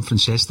press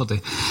conference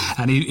yesterday,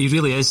 and he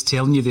really is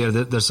telling you there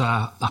that there's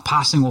a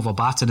passing of a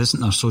baton, isn't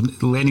there? So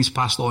Lenny's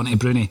passed it on to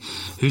Bruni.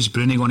 Who's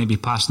Bruni going to be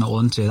passing it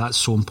on to? That's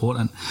so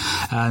important.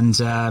 And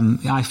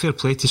fair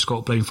play to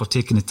Scott Brown for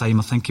taking the time.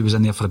 I think he was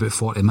in there for about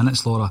 40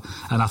 minutes, Laura,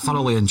 and I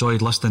thoroughly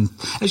enjoyed listening.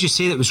 As you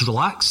say, it was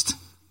relaxed,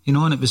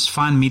 and it was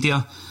fan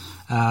media,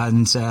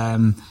 and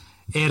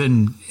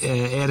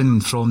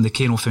Erin from the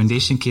Kano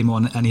Foundation came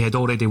on, and he had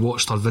already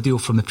watched our video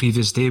from the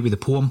previous day with the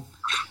poem,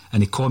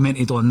 and he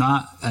commented on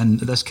that and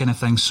this kind of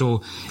thing,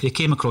 so he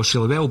came across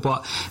really well.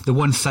 But the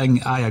one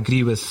thing I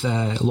agree with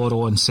Laura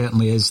on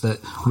certainly is that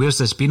where's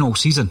this been all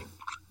season?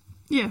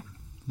 Yeah.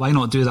 Why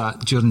not do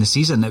that during the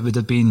season? It would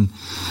have been,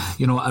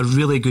 a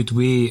really good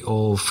way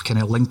of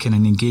kind of linking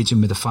and engaging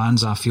with the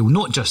fans, I feel.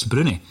 Not just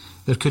Bruni.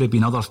 There could have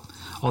been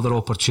other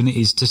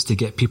opportunities just to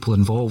get people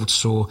involved.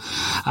 So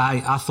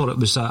I thought it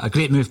was a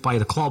great move by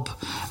the club,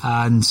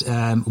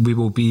 and we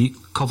will be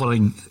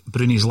covering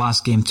Bruni's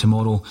last game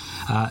tomorrow,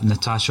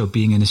 Natasha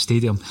being in the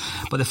stadium.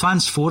 But the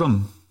fans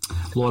forum,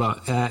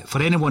 Laura,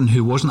 for anyone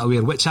who wasn't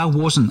aware, which I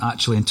wasn't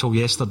actually until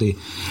yesterday,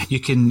 you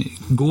can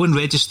go and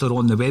register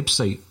on the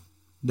website.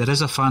 There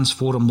is a fans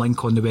forum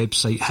link on the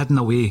website hidden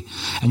away,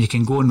 and you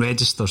can go and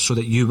register so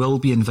that you will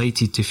be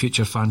invited to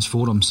future fans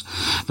forums.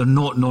 They're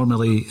not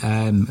normally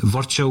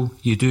virtual.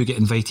 You do get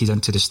invited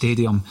into the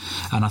stadium,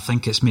 and I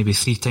think it's maybe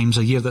 3 times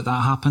a year that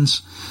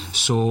happens.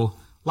 So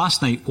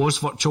last night was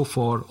virtual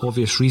for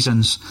obvious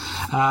reasons,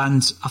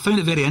 and I found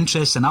it very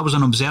interesting. I was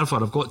an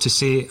observer. I've got to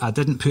say I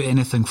didn't put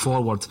anything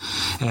forward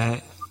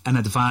in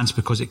advance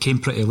because it came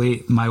pretty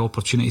late, my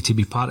opportunity to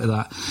be part of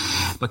that.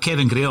 But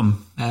Kevin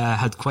Graham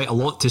had quite a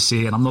lot to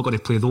say, and I'm not going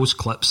to play those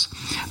clips,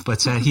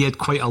 but he had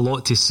quite a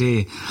lot to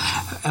say.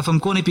 If I'm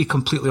going to be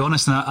completely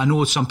honest, and I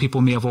know some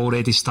people may have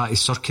already started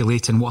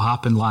circulating what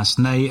happened last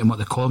night and what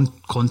the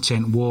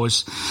content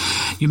was.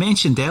 You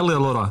mentioned earlier,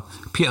 Laura,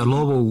 Peter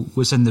Lawwell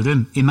was in the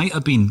room. He might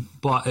have been,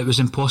 but it was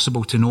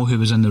impossible to know who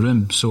was in the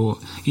room. So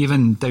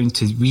even down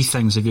to wee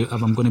things, if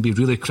I'm going to be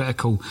really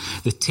critical,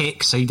 the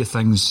tech side of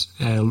things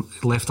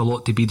left a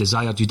lot to be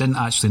desired. You didn't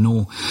actually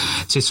know.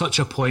 To such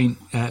a point,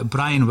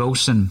 Brian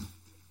Wilson,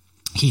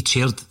 he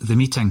chaired the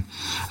meeting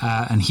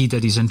and he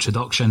did his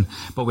introduction,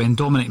 but when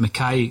Dominic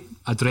McKay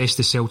addressed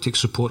the Celtic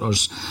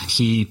supporters,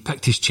 he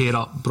picked his chair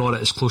up, brought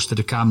it as close to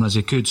the camera as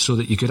he could so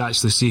that you could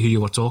actually see who you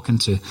were talking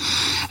to.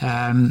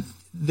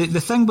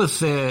 The thing with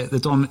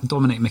the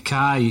Dominic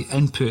McKay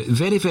input,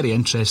 very, very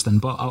interesting,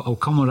 but I'll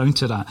come around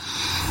to that.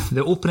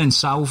 The opening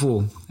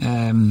salvo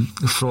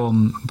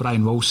from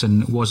Brian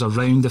Wilson was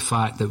around the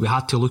fact that we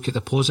had to look at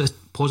the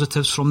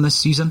positives from this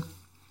season.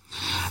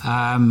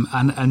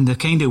 And the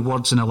kind of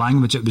words and the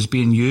language that was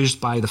being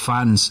used by the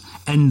fans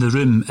in the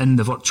room, in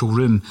the virtual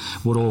room,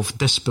 were of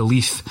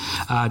disbelief.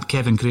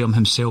 Kevin Graham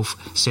himself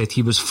said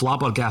he was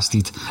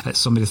flabbergasted at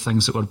some of the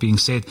things that were being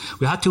said.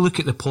 We had to look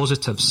at the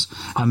positives,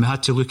 and we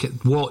had to look at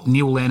what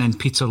Neil Lennon,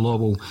 Peter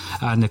Lawwell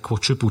and the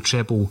quadruple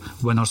treble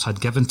winners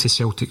had given to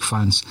Celtic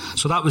fans.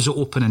 So that was the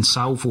opening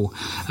salvo,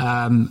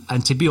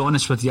 and to be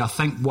honest with you, I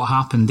think what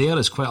happened there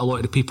is quite a lot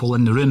of the people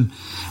in the room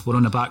were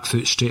on the back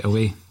foot straight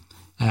away.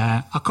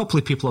 A couple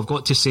of people, I've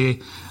got to say,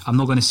 I'm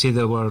not going to say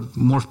there were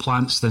more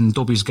plants than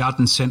Dobby's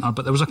Garden Centre,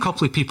 but there was a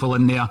couple of people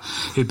in there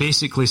who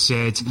basically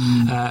said,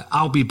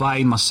 I'll be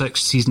buying my 6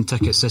 season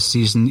tickets this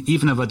season,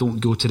 even if I don't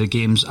go to the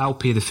games, I'll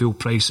pay the full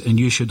price and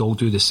you should all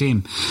do the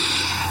same.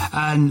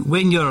 And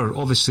when you're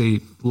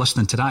obviously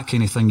listening to that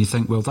kind of thing, you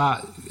think, well,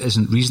 that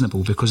isn't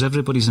reasonable, because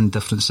everybody's in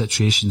different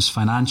situations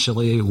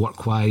financially,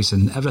 work-wise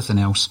and everything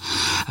else,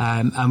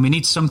 and we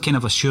need some kind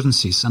of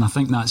assurances, and I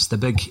think that's the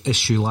big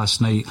issue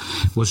last night,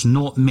 was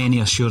not many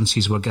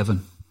assurances were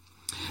given.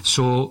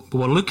 So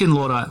we're looking,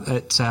 Laura,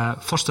 at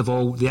first of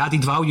all the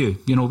added value.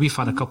 We've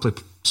had a couple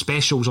of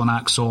specials on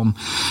AXOM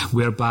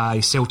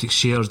whereby Celtic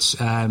shared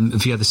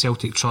via the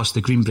Celtic Trust,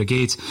 the Green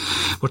Brigade.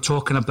 We're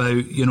talking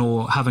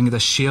about having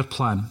this share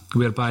plan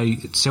whereby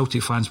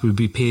Celtic fans would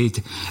be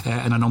paid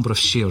in a number of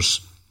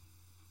shares.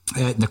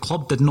 The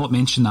club did not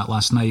mention that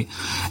last night,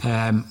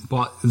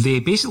 but they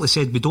basically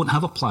said we don't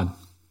have a plan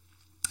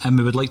and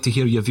we would like to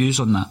hear your views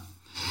on that.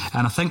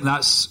 And I think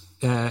that's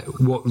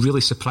what really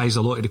surprised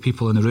a lot of the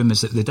people in the room, is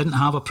that they didn't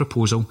have a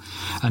proposal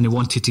and they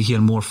wanted to hear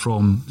more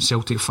from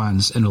Celtic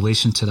fans in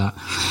relation to that.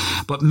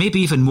 But maybe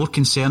even more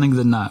concerning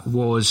than that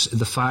was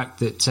the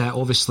fact that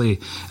obviously,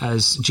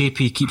 as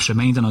JP keeps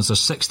reminding us, there's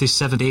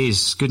 67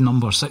 days, good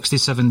number,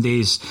 67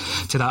 days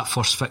to that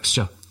first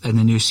fixture in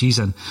the new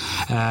season.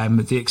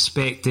 They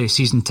expect the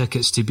season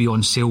tickets to be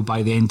on sale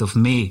by the end of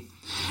May.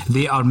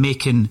 They are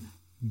making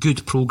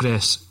good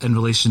progress in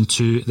relation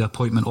to the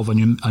appointment of a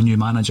new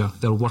manager.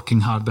 They're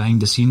working hard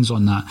behind the scenes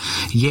on that.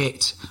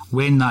 Yet,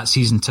 when that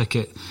season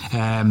ticket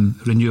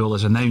renewal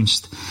is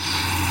announced,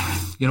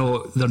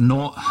 they're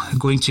not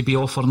going to be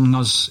offering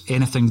us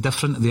anything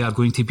different. They are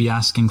going to be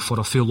asking for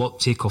a full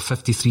uptake of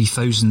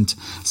 53,000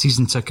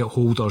 season ticket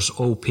holders,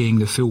 all paying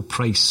the full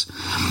price.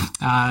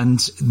 And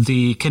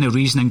the kind of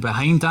reasoning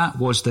behind that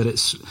was that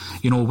it's,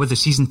 with the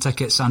season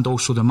tickets and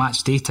also the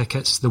match day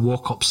tickets, the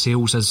walk-up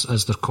sales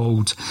as they're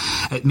called,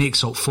 it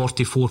makes up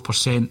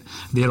 44%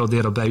 there or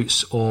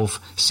thereabouts of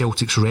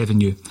Celtic's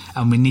revenue.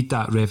 And we need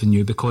that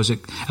revenue because it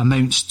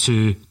amounts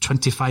to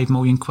 25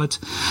 million quid.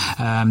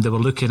 They were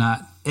looking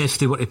at, if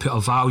they were to put a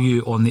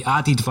value on the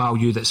added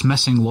value that's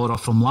missing, Laura,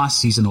 from last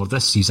season or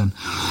this season,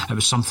 it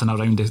was something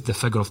around the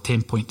figure of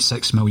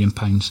 £10.6 million.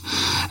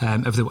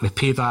 If they were to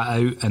pay that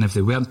out, and if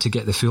they weren't to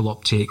get the full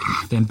uptake,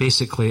 then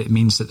basically it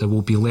means that there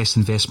will be less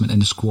investment in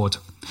the squad.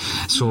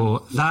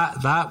 So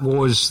that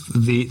was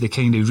the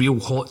kind of real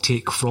hot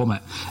take from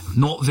it.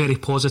 Not very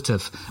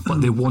positive, but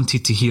they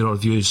wanted to hear our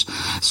views.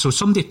 So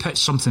somebody pitched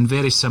something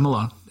very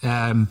similar.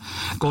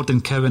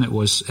 Gordon Cowan it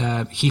was,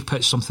 he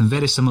pitched something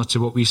very similar to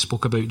what we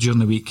spoke about during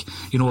the week,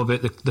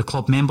 about the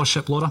club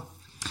membership, Laura.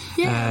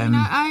 Yeah,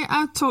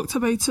 I talked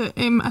about it.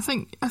 I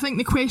think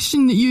the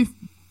question that you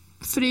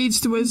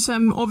phrased was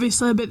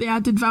obviously about the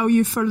added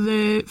value for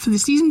the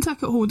season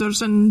ticket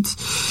holders, and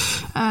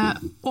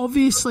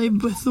obviously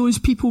with those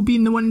people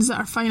being the ones that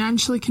are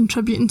financially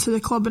contributing to the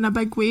club in a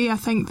big way, I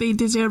think they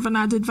deserve an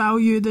added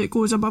value that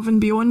goes above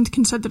and beyond,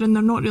 considering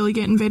they're not really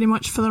getting very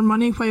much for their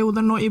money while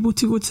they're not able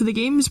to go to the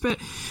games. But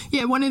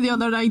yeah, one of the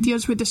other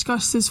ideas we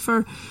discussed is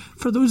for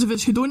those of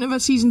us who don't have a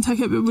season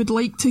ticket but would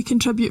like to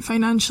contribute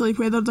financially,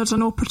 whether there's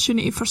an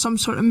opportunity for some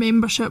sort of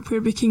membership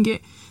where we can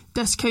get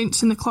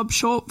discounts in the club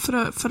shop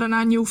for an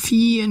annual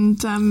fee,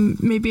 and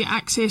maybe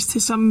access to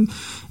some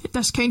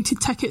discounted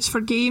tickets for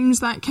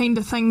games, that kind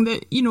of thing.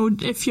 That,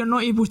 if you're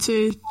not able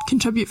to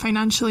contribute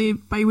financially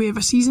by way of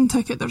a season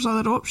ticket, there's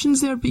other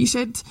options there. But you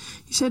said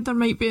there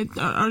might be,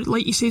 or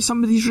like you say,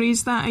 somebody's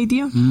raised that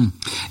idea.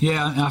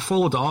 Yeah, I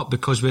followed it up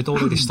because we'd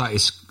already started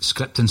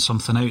scripting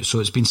something out, so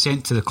it's been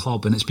sent to the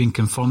club and it's been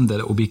confirmed that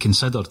it will be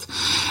considered.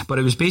 But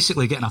it was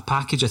basically getting a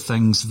package of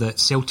things that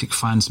Celtic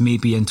fans may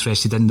be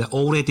interested in that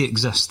already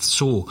exist.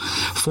 So,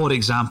 for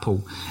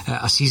example,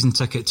 a season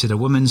ticket to the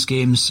women's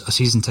games, a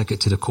season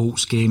ticket to the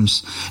Colts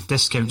games,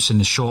 discounts in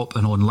the shop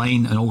and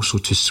online, and also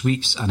to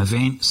suites and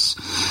events,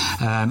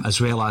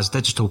 as well as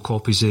digital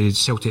copies of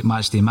Celtic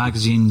Matchday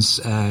magazines,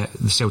 the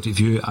Celtic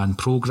View and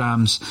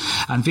programmes,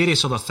 and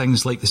various other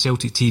things like the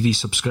Celtic TV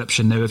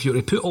subscription. Now, if you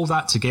were to put all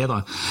that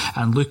together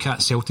and look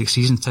at Celtic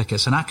season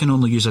tickets, and I can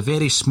only use a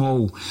very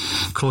small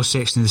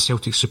cross-section of the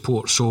Celtic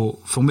support, so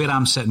from where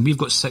I'm sitting, we've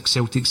got 6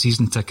 Celtic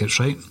season tickets,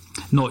 right?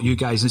 Not you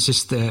guys, it's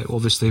just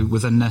obviously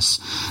within this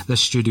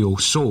studio.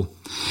 So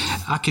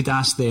I could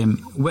ask them,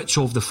 which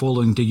of the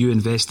following do you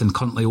invest in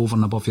currently over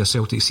and above your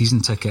Celtic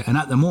season ticket? And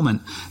at the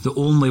moment, the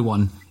only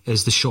one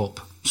is the shop.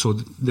 So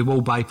they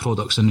will buy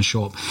products in the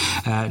shop.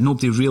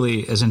 Nobody really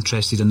is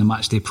interested in the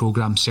matchday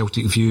programme,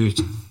 Celtic View,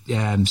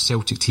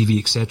 Celtic TV,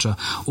 etc.,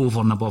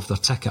 over and above their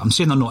ticket. I'm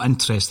saying they're not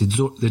interested,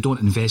 they don't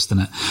invest in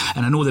it.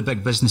 And I know the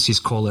big businesses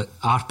call it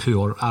ARPU,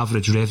 or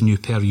average revenue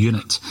per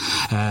unit.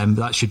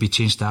 That should be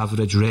changed to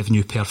average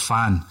revenue per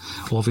fan,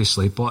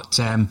 obviously. But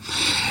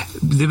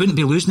they wouldn't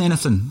be losing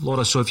anything,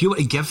 Laura. So if you were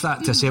to give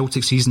that to a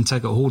Celtic season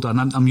ticket holder,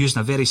 and I'm using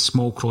a very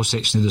small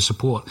cross-section of the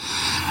support,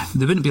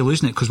 they wouldn't be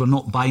losing it because we're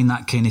not buying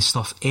that kind of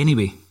stuff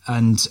anyway.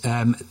 And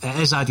it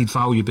is added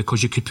value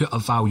because you could put a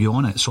value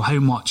on it. So how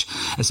much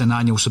is an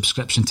annual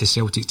subscription to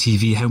Celtic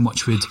TV? How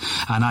much would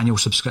an annual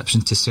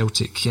subscription to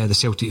Celtic, the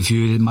Celtic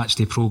View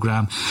matchday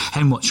programme?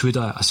 How much would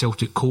a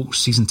Celtic Colts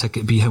season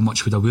ticket be? How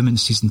much would a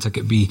women's season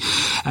ticket be?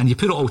 And you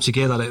put it all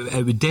together,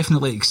 it would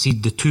definitely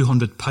exceed the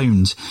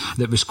 £200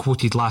 that was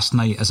quoted last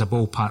night as a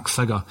ballpark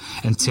figure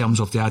in terms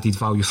of the added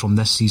value from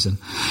this season.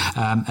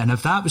 And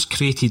if that was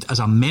created as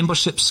a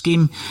membership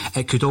scheme,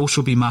 it could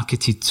also be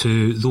marketed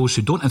to those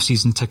who don't have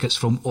season tickets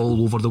from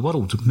all over the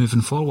world moving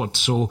forward.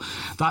 So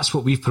that's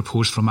what we've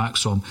proposed from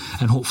Axom,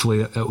 and hopefully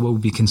it will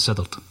be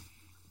considered.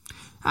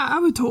 I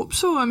would hope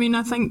so. I mean,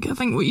 I think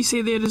what you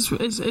say there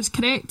is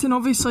correct, and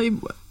obviously,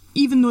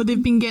 even though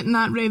they've been getting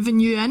that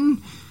revenue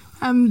in,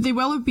 they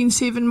will have been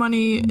saving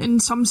money in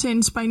some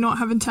sense by not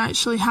having to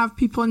actually have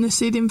people in the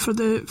stadium for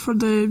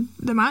the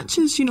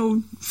matches.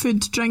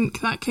 Food,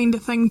 drink, that kind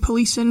of thing,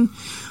 policing,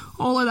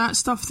 all of that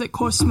stuff that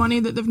costs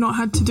money that they've not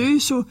had to do.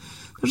 So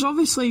there's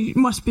obviously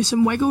must be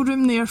some wiggle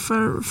room there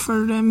for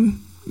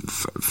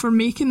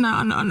making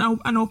that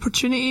an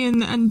opportunity.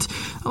 And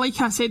like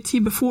I said to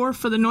you before,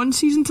 for the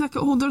non-season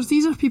ticket holders,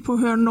 these are people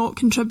who are not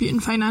contributing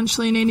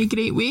financially in any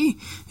great way.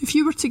 If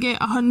you were to get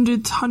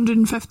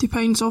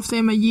 £150 off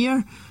them a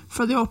year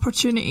for the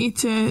opportunity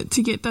to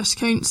get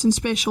discounts and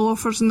special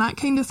offers and that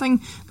kind of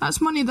thing, that's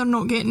money they're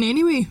not getting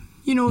anyway.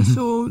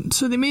 So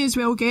they may as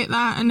well get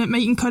that, and it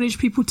might encourage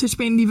people to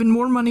spend even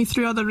more money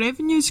through other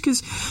revenues,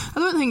 because I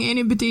don't think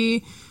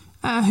anybody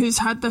who's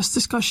had this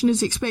discussion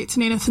is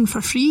expecting anything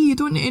for free. You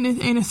don't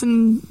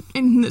anything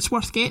that's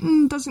worth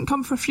getting doesn't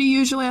come for free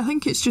usually. I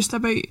think it's just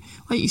about,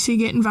 like you say,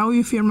 getting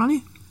value for your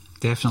money.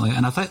 Definitely.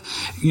 And I think,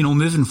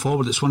 moving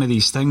forward, it's one of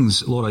these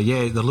things, Laura,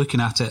 they're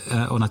looking at it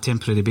on a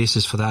temporary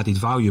basis for the added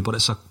value, but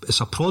it's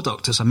a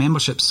product, it's a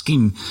membership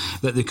scheme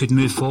that they could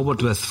move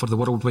forward with for the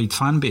worldwide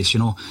fan base.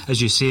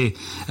 As you say,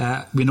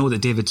 we know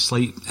that David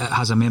Slight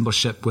has a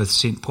membership with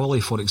St.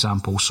 Pauli, for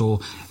example, so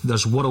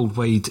there's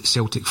worldwide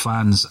Celtic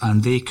fans,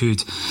 and they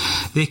could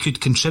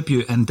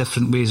contribute in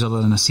different ways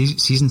other than a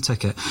season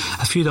ticket.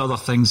 A few of the other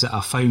things that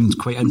I found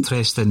quite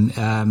interesting,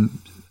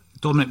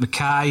 Dominic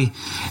McKay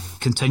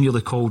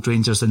continually called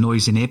Rangers the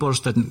noisy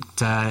neighbours, didn't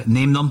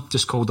name them,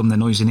 just called them the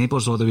noisy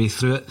neighbours all the way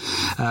through it.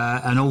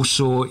 And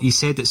also he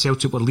said that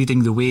Celtic were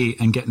leading the way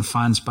in getting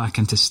fans back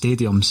into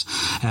stadiums.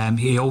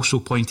 He also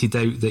pointed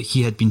out that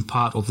he had been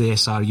part of the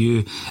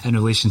SRU in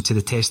relation to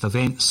the test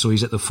events, so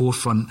he's at the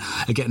forefront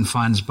of getting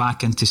fans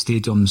back into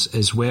stadiums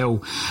as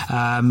well.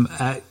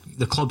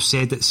 The club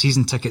said that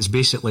season tickets,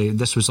 basically,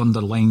 this was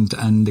underlined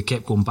and they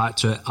kept going back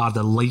to it, are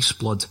the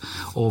lifeblood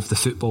of the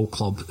football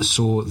club.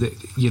 So,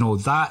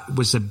 that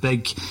was a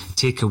big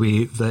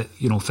takeaway, that,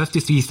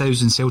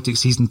 53,000 Celtic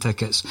season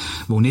tickets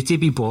will need to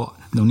be bought.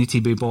 They'll need to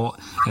be bought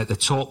at the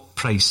top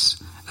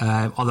price.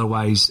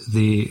 Otherwise,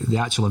 the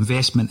actual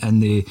investment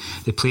in the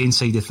playing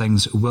side of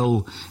things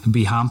will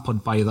be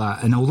hampered by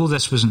that. And although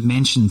this wasn't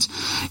mentioned,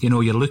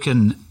 you're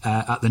looking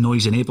at the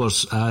noisy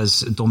neighbours,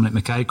 as Dominic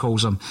McKay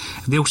calls them.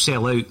 They'll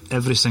sell out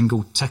every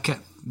single ticket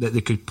that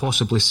they could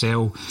possibly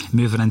sell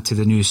moving into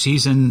the new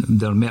season.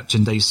 Their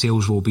merchandise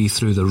sales will be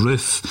through the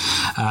roof,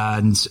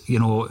 and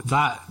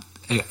that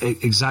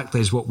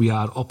exactly is what we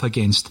are up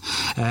against.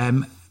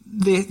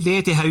 The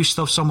Eddie Howe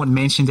stuff, someone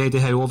mentioned Eddie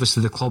Howe.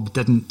 Obviously the club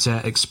didn't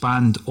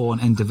expand on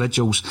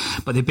individuals,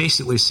 but they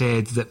basically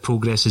said that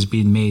progress has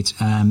been made.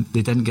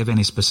 They didn't give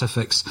any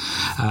specifics,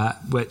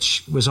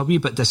 which was a wee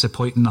bit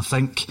disappointing, I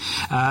think.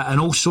 And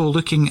also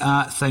looking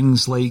at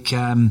things like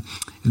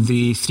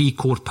the three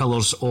core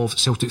pillars of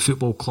Celtic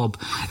Football Club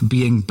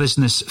being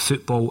business,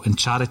 football and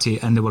charity,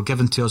 and they were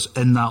given to us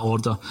in that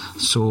order.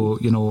 So,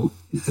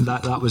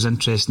 that was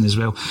interesting as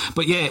well.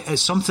 But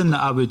it's something that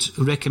I would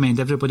recommend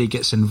everybody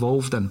gets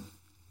involved in,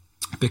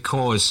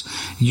 because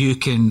you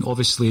can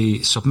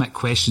obviously submit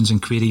questions and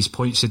queries,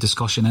 points of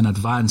discussion in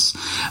advance.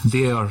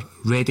 They're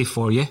ready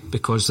for you,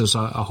 because there's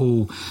a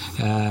whole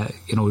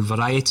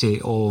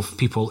variety of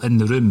people in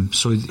the room.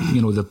 So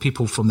the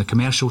people from the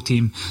commercial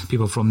team,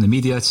 people from the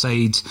media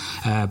side,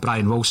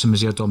 Brian Wilson was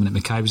there, Dominic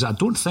McKay was there. I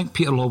don't think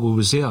Peter Lawwell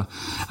was there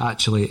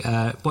actually,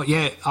 but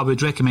I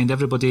would recommend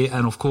everybody,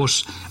 and of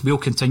course we'll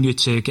continue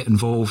to get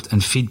involved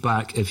and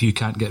feedback if you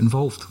can't get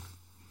involved.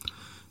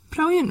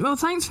 Brilliant. Well,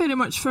 thanks very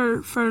much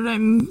for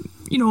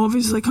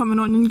obviously coming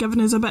on and giving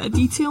us a bit of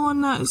detail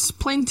on that. It's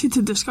plenty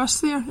to discuss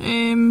there,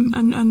 and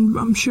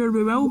I'm sure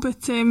we will.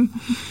 But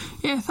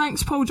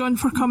thanks, Paul John,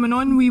 for coming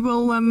on. We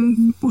will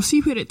we'll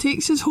see where it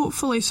takes us.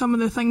 Hopefully, some of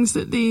the things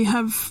that they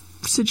have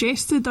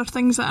suggested are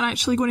things that are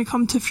actually going to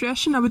come to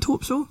fruition. I would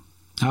hope so.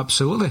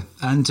 Absolutely.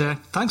 And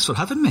thanks for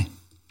having me.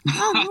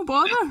 No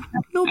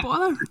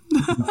bother.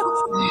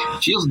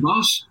 Cheers,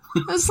 boss.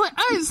 It's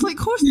like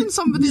hosting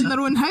somebody in their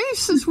own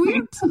house. It's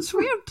weird. He's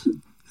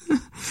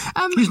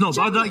not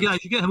bad, that guy. You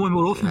should get him on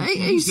more often.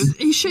 You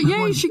should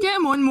get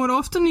him on more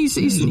often.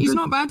 He's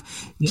not bad.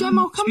 Yeah, Jim,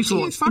 I'll come to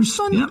you first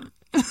on. Yeah.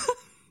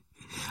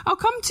 I'll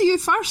come to you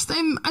first.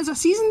 As a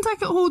season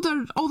ticket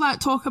holder, all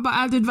that talk about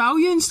added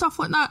value and stuff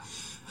like that,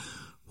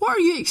 what are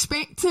you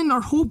expecting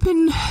or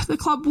hoping the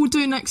club will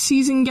do next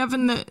season,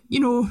 given that,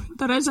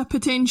 there is a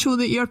potential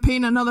that you're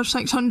paying another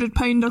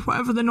 £600 or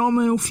whatever the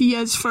nominal fee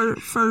is for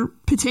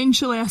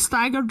potentially a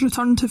staggered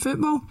return to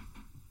football?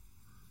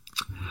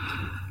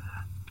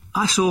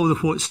 I saw the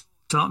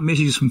WhatsApp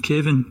messages from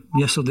Kevin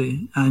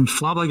yesterday, and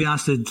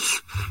flabbergasted,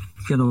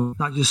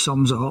 that just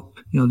sums it up.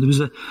 There was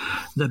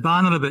the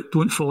banner about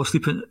don't fall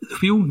asleep at the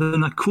wheel. They're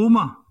in a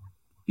coma,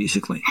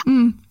 basically.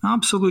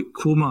 Absolute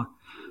coma.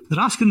 They're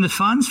asking the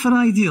fans for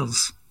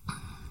ideas.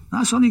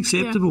 That's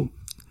unacceptable.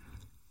 Yeah.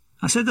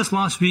 I said this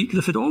last week.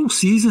 They've had all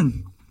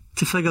season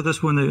to figure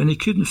this one out, and they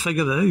couldn't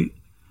figure it out.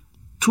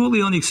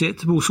 Totally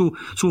unacceptable. So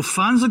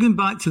fans are going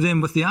back to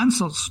them with the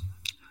answers. Do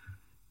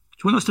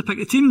you want us to pick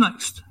a team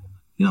next?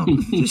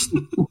 Just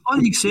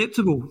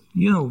unacceptable.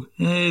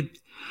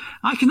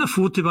 I can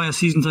afford to buy a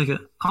season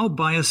ticket. I'll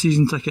buy a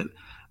season ticket.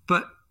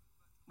 But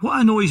what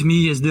annoys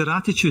me is their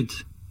attitude.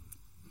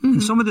 Mm-hmm.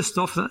 And some of the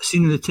stuff that I've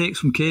seen in the text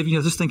from Kevin,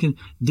 you're just thinking,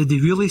 did they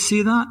really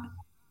say that?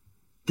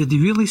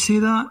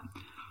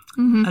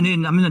 Mm-hmm. And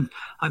then,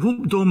 I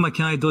hope Dom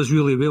McKay does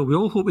really well. We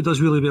all hope he does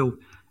really well.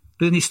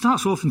 But then he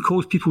starts off and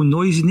calls people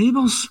noisy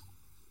neighbours.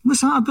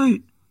 What's that about?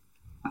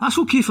 That's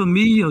okay for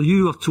me or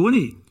you or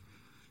Tony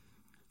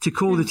to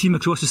call the team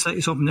across the city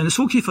something, and it's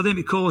okay for them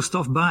to call us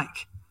stuff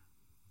back,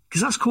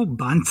 because that's called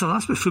banter.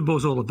 That's what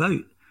football's all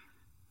about.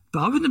 But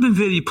I wouldn't have been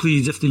very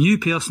pleased if the new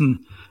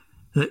person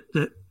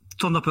that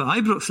turned up at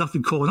Ibrox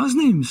started calling us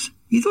names.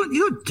 You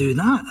don't do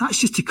that. That's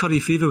just to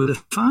curry favour with the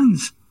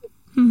fans.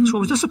 Mm-hmm. So I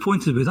was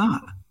disappointed with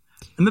that.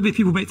 And maybe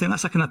people might think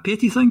that's a kind of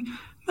petty thing.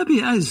 Maybe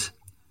it is.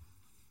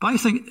 But I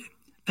think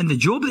in the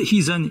job that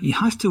he's in, he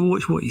has to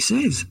watch what he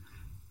says,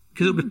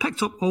 because it'll be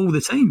picked up all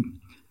the time.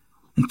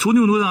 And Tony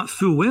will know that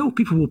full well.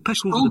 People will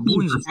pick over the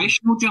bones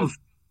professional, Jim.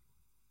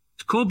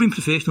 It's called being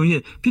professional, yeah.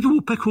 People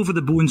will pick over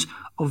the bones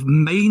of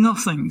minor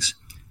things.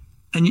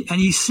 And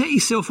you set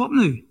yourself up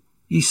now.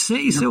 You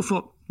set yourself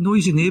up,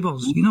 noisy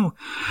neighbours, you know.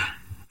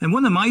 And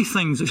one of my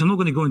things, which I'm not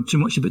going to go into too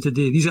much about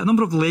today, these are a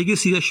number of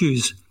legacy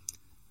issues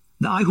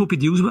that I hope he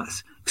deals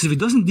with. Because if he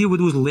doesn't deal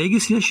with those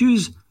legacy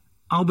issues,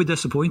 I'll be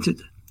disappointed.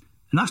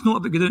 And that's not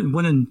about going out and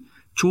winning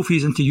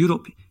trophies into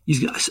Europe.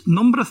 He's got a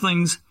number of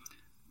things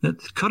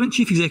that the current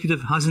chief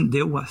executive hasn't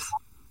dealt with.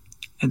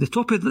 At the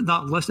top of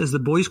that list is the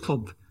boys'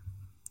 club.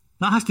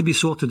 That has to be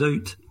sorted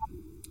out.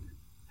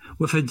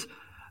 We've had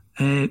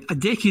a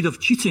decade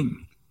of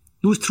cheating.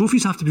 Those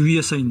trophies have to be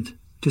reassigned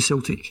to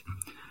Celtic.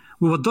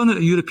 We were done out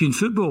of European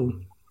football.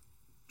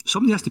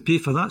 Somebody has to pay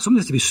for that.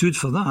 Somebody has to be sued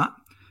for that.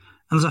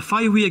 And there's a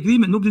 5-way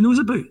agreement nobody knows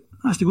about.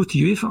 That has to go to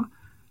UEFA.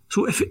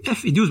 So if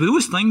he deals with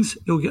those things,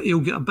 he'll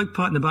get a big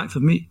pat in the back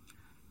from me.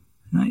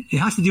 Right? He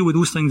has to deal with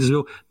those things as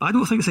well. But I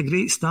don't think it's a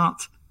great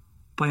start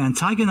by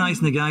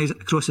antagonising the guys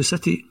across the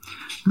city.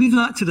 Leave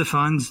that to the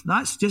fans.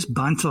 That's just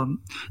banter.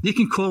 They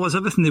can call us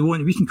everything they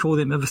want. We can call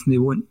them everything they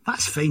want.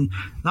 That's fine.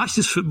 That's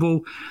just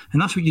football.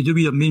 And that's what you do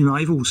with your main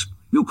rivals.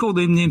 We'll call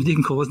them names. They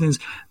can call us names.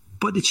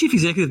 But the chief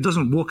executive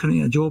doesn't walk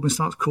into a job and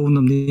starts calling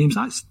them names.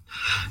 That's,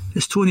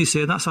 as Tony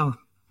said, that's a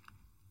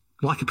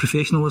lack of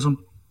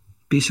professionalism,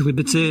 basically.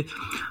 But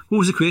what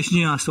was the question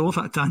you asked? Off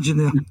at a tangent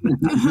there.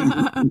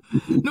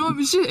 No,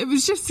 it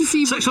was just to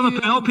see. £600.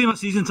 I'll pay my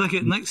season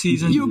ticket next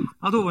season.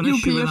 I don't want an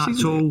issue with that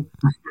at all.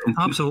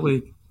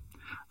 Absolutely.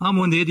 I'm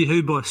on the Eddie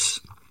Howe bus.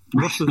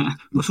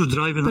 Russell's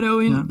driving.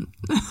 Brilliant.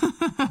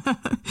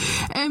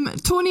 Yeah.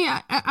 Tony,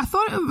 I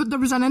thought there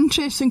was an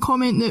interesting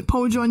comment that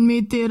Paul John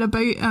made there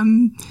about,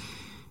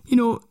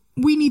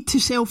 we need to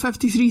sell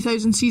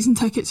 53,000 season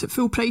tickets at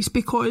full price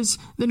because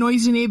the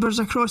noisy neighbours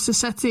across the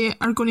city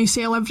are going to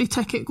sell every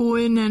ticket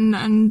going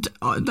and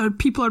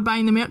people are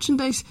buying the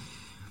merchandise.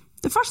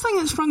 The first thing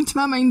that sprung to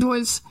my mind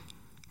was,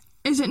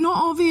 is it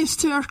not obvious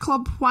to our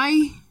club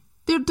why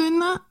they're doing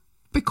that?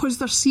 Because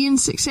they're seeing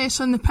success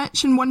on the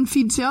pitch and one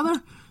feeds the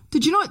other.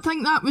 Did you not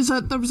think that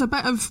there was a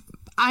bit of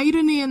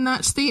irony in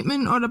that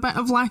statement or a bit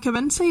of lack of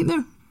insight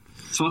there?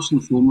 First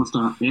and foremost,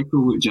 I echo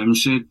what Jim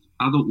said.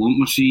 I don't want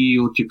my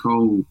CEO to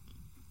call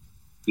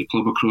the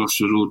club across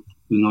the road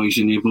the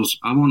noisy neighbours.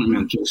 I want him to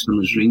address them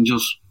as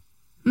Rangers.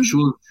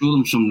 Show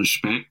them some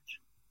respect,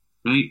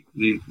 right?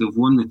 They've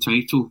won the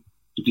title.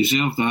 They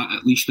deserve that,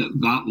 at least at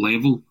that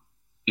level,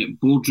 at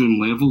boardroom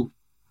level.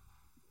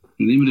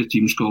 The name of the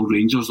team's called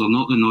Rangers. They're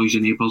not the noisy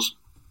neighbours,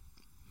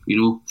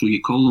 so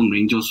you call them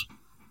Rangers.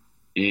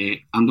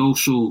 And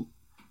also,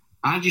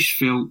 I just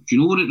felt, do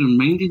you know what it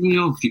reminded me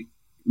of?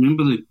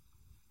 Remember the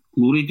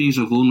glory days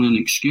of Only an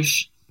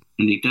Excuse?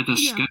 And they did a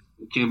skit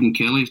with Kevin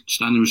Kelly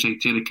standing beside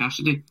Terry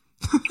Cassidy.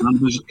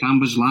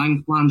 Canvas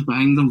Lang plans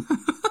behind them.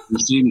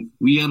 And saying,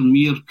 we are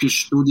mere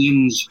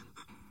custodians.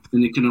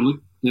 And they kind of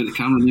looked at the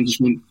camera and they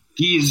just went,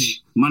 he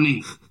is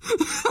money.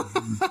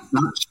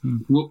 That's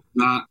what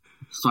that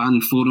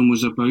fan forum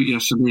was about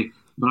yesterday.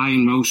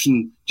 Brian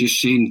Wilson just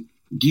saying,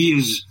 he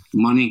is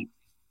money.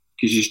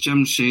 Because as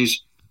Jim says,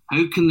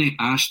 how can they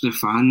ask the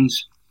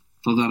fans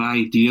for their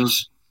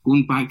ideas?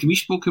 Going back to, we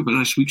spoke about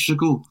this weeks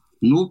ago,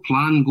 no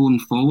plan going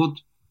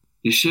forward.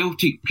 The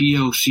Celtic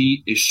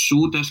PLC is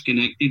so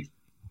disconnected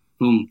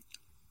from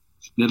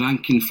the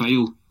rank and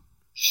file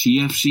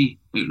CFC.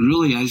 It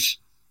really is.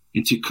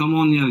 And to come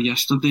on there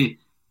yesterday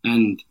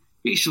and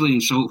basically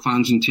insult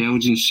fans'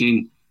 intelligence,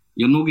 saying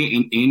you're not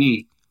getting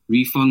any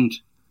refund,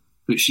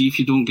 but see if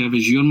you don't give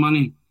us your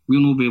money,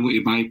 we'll not be able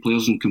to buy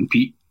players and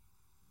compete.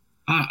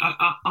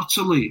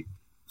 Utterly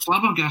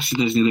flabbergasted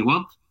isn't the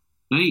word,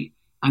 right?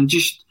 And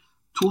just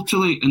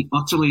totally and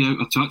utterly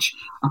out of touch.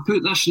 I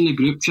put this in the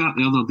group chat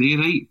the other day,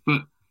 right?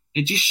 But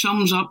it just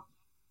sums up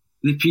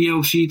the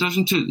PLC,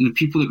 doesn't it? And the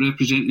people that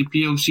represent the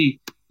PLC.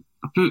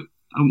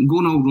 I'm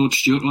going all Rod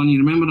Stewart on you.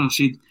 Remember I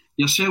said,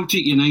 you're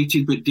Celtic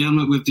United, but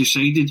Dermot, we've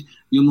decided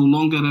you're no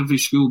longer every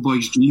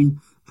schoolboy's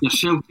dream. You're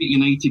Celtic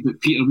United,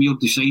 but Peter, we've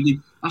decided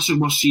that's the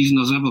worst season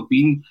there's ever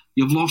been.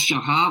 You've lost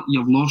your heart,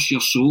 you've lost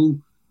your soul.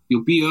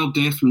 You'll be our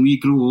death when we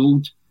grow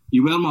old.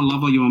 You were my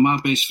lover, you were my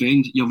best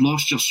friend. You've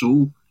lost your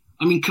soul.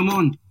 I mean, come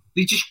on.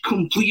 They just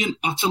completely and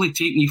utterly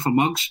take me for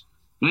mugs,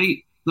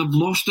 right? They've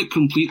lost it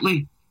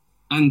completely.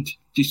 And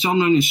to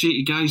turn around and say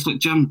to guys like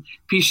Jim,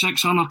 pay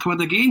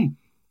 £600 again,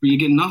 but you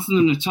get nothing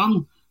in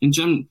return. And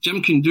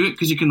Jim can do it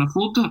because he can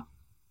afford it.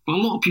 But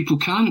a lot of people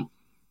can't.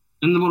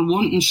 And they were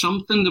wanting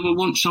something. They were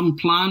wanting some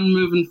plan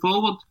moving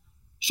forward,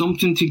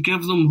 something to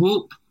give them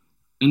hope.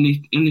 And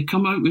they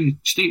come out with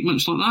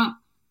statements like that.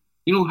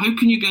 How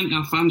can you get into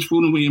a fans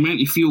forum where you're meant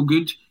to feel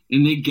good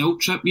and they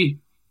guilt trip you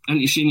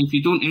into saying if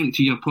you don't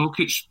empty your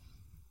pockets,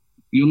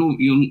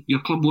 your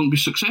club won't be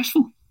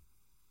successful?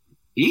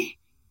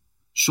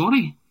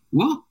 Sorry,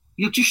 what?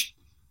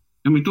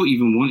 And we don't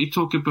even want to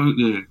talk about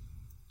the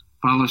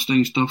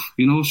Palestine stuff,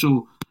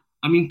 so,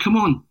 I mean, come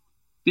on.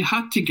 They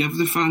had to give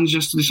the fans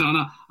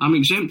yesterday. I'm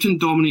exempting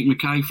Dominic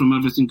McKay from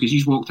everything because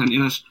he's walked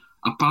into this,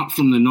 apart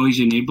from the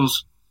noisy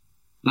neighbours.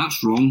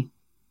 That's wrong.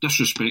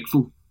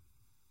 disrespectful.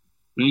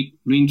 Right?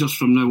 Rangers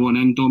from now on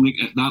in,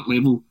 Dominic, at that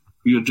level,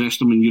 you address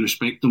them and you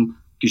respect them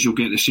because you'll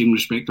get the same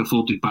respect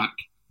afforded back.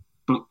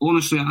 But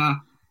honestly, I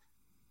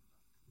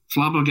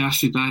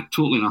flabbergasted that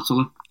totally and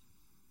utterly.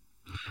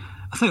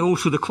 I think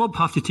also the club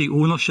have to take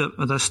ownership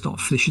of this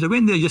stuff. They should have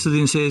went there yesterday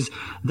and says,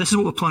 this is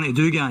what we're planning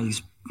to do,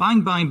 guys.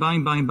 Bang, bang,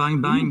 bang, bang, bang,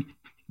 bang.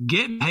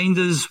 Get behind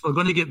us. We're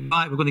going to get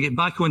back. We're going to get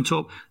back on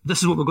top.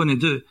 This is what we're going to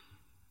do.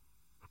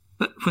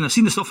 But when I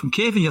seen the stuff from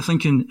Kevin, you're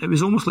thinking, it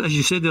was almost like, as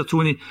you said there,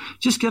 Tony,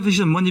 just give us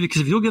your money, because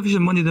if you don't give us your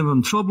money, then we're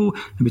in trouble,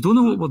 and we don't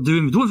know what we're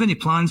doing. We don't have any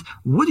plans.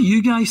 What do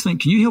you guys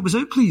think? Can you help us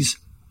out, please?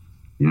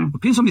 Yeah. We're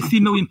paying somebody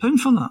 £3 million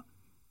for that.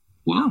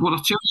 Well,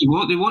 I tell you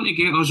what, they want to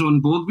get us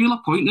on board. We'll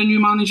appoint a new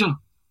manager.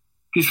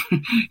 Because,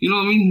 you know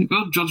what I mean?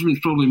 Our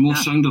judgment's probably more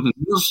sounder than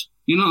yours.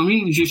 You know what I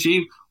mean? As you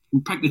say,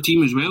 we'll pick the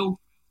team as well.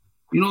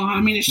 You know what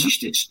I mean?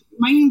 It's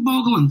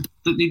mind-boggling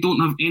that they don't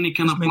have any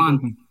kind of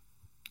plan.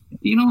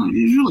 You know, it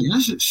really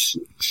is.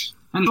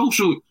 And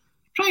also,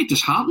 pretty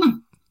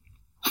disheartening,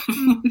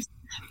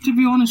 to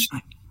be honest.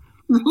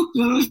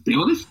 Let's be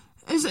honest.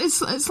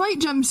 It's like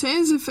Jim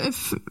says,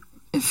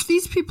 if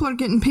these people are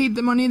getting paid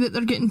the money that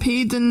they're getting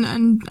paid,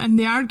 and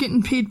they are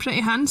getting paid pretty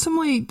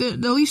handsomely,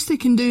 the least they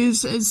can do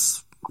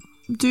is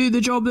do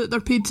the job that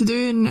they're paid to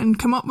do, and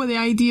come up with the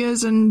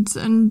ideas and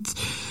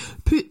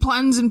put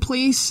plans in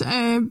place.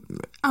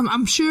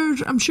 I'm sure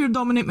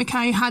Dominic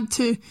McKay had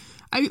to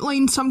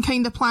outline some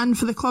kind of plan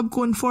for the club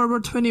going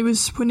forward when he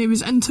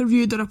was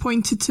interviewed or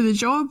appointed to the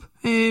job.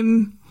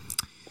 And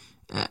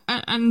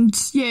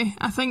yeah,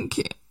 I think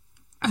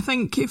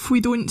if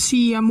we don't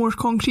see a more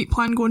concrete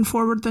plan going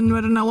forward, then we're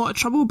in a lot of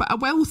trouble. But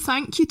I will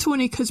thank you,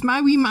 Tony, because my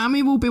wee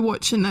mammy will be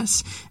watching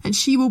this and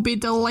she will be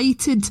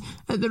delighted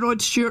at the Rod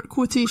Stewart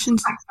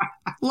quotations.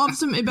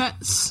 Loves them to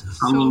bits.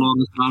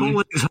 Hot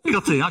Legs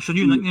Haggerty, that's your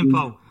new nickname,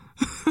 pal.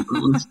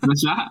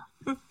 What's that?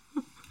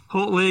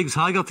 Hot Legs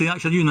Haggerty,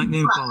 that's your new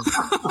nickname, pal.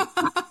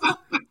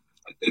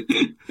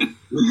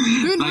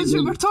 Who knows?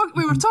 We were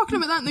talking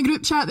about that in the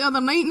group chat the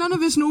other night. None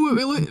of us know what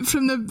we look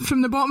from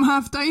the bottom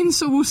half down,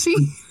 so we'll see.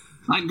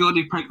 Thank God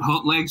he picked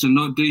Hot Legs and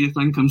not Do You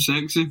Think I'm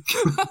Sexy?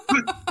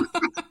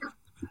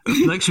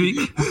 Next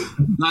week.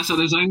 That's a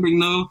resounding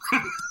no.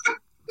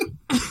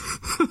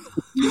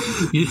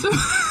 You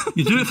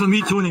do it for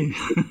me, Tony.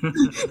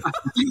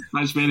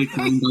 That's very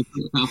kind.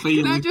 I'll pay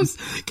you. Can I just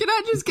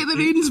get the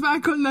reins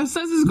back on this?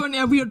 This is going to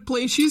a weird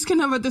place. You can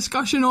have a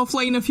discussion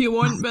offline if you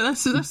want, but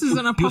this is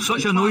in a public You're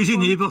such a noisy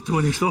neighbour,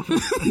 Tony. Stop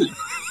it.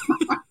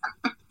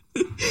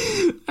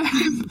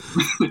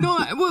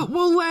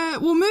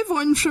 We'll move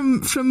on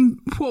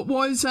from what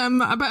was a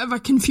bit of a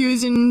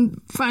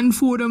confusing fan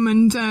forum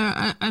and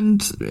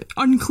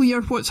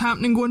unclear what's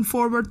happening going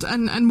forward,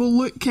 and we'll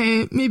look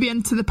maybe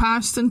into the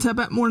past, into a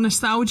bit more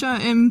nostalgia.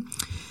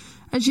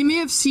 As you may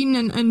have seen,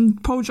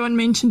 and Paul John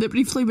mentioned it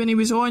briefly when he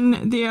was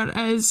on, there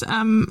is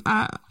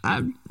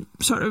a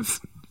sort of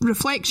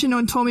reflection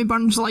on Tommy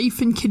Burns'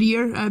 life and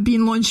career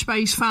being launched by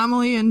his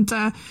family, and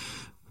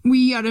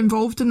we are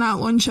involved in that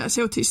launch at A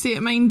Celtic State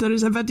of Mind. There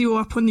is a video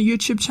up on the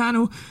YouTube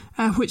channel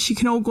which you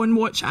can all go and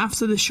watch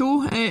after the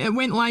show. It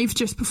went live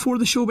just before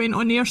the show went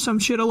on air, so I'm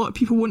sure a lot of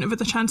people won't have had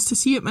a chance to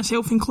see it,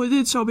 myself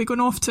included, so I'll be going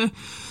off to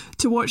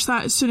watch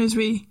that as soon as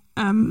we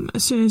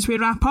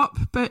wrap up.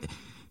 But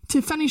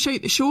to finish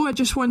out the show, I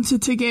just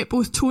wanted to get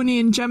both Tony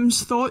and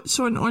Jim's thoughts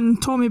on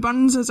Tommy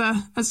Burns as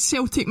a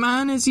Celtic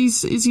man, as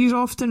he's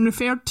often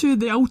referred to,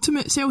 the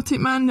ultimate Celtic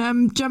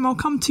man. Jim, I'll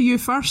come to you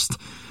first.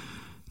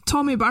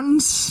 Tommy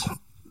Burns,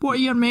 what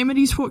are your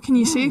memories? What can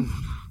you say?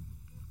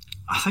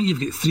 I think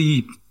you've got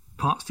three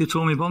parts to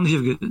Tommy Burns.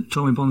 You've got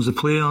Tommy Burns the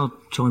player,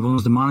 Tommy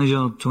Burns the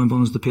manager, Tommy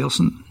Burns the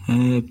person.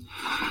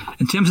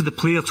 In terms of the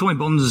player, Tommy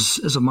Burns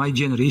is of my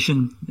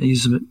generation. I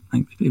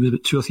think he was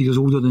about 2 or 3 years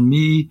older than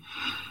me.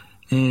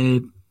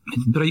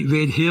 Bright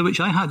red hair, which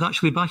I had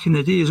actually back in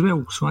the day as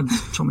well, so I had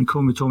something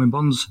common with Tommy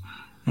Burns.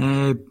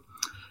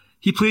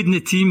 He played in the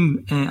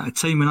team at a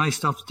time when I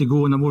started to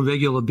go on a more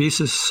regular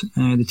basis,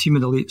 the team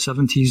of the late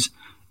 70s,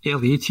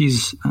 early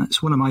 80s.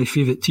 It's one of my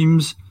favourite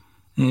teams,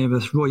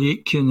 with Roy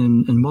Aitken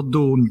and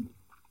Murdo, and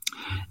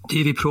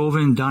Davy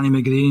Provan, Danny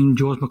McGrain,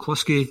 George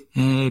McCluskey.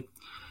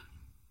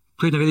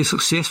 Played in a very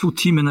successful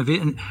team in a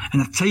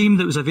time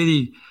that was a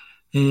very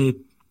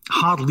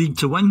hard league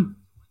to win.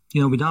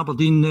 You know, with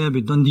Aberdeen there,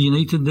 with Dundee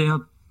United there.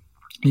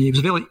 It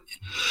was very.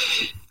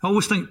 I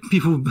always think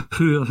people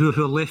who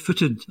are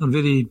left-footed are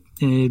very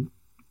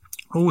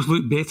always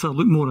look better,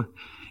 look more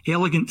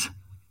elegant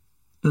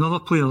than other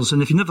players.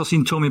 And if you've never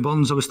seen Tommy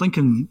Burns, I was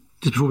thinking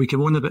just before we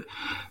came on about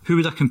who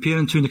would I compare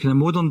him to in the kind of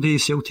modern day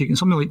Celtic, and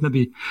something like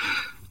maybe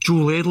Joe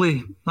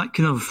Ledley, that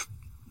kind of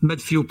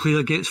midfield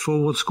player, gets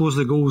forward, scores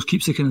the goals,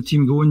 keeps the kind of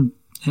team going.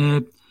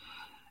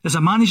 As a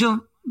manager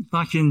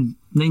back in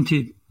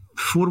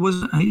 '94, he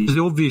was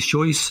the obvious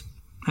choice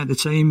at the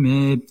time.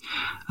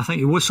 I think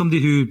he was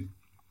somebody who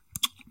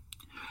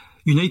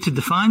united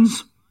the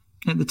fans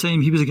at the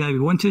time. He was the guy we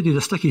wanted. He had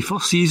a sticky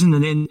first season,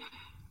 and then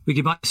we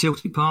get back to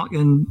Celtic Park,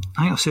 and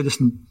I think I've said this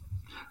in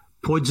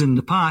pods in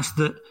the past,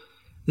 that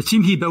the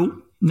team he built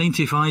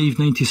 95,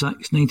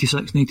 96,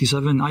 96,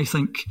 97, I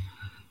think,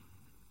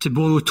 to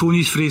borrow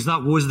Tony's phrase,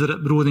 that was the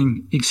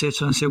rip-roaring,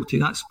 etc. in Celtic.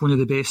 That's one of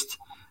the best,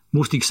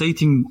 most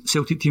exciting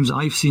Celtic teams that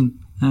I've seen,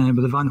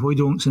 with the Van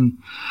Hooijdonks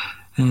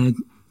and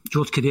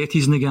George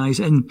Cadettis and the guys.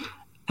 And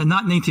in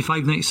that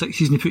 95-96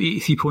 season, he put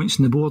 83 points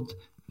on the board.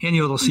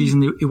 Any other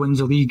season, he wins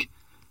the league.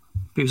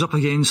 But he was up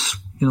against,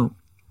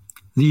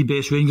 the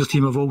best Rangers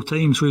team of all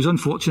time. So he was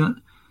unfortunate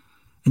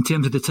in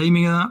terms of the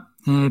timing of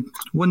that.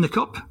 Won the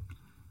Cup,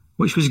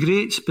 which was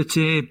great, but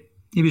he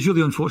was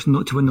really unfortunate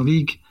not to win the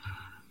league.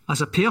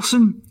 As a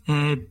person,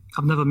 I'd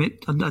never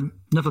met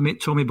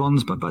Tommy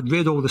Burns, but I'd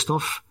read all the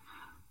stuff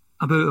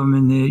about him,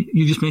 and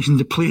you just mentioned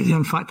the play there.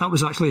 In fact, that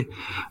was actually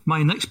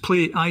my next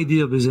play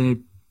idea, was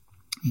bend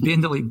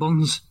it like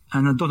Burns,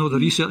 and I'd done all the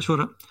research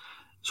for it,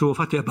 so I've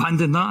had to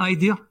abandon that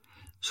idea.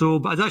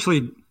 But I'd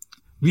actually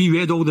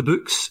reread all the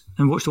books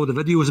and watched all the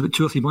videos about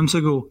 2 or 3 months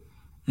ago,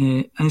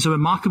 and he's a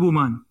remarkable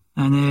man,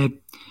 and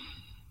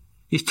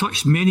he's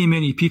touched many,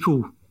 many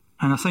people.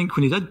 And I think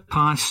when he did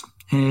pass,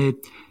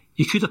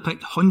 he could have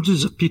picked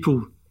hundreds of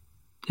people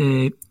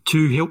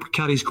to help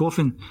carry his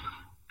coffin,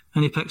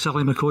 and he picked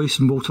Ally McCoy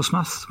and Walter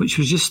Smith, which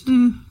was just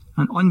an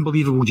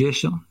unbelievable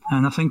gesture.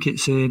 And I think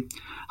it's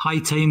high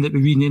time that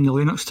we rename the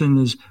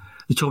Lennoxtown as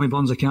the Tommy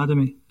Burns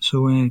Academy.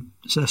 So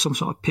it's some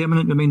sort of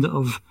permanent reminder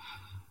of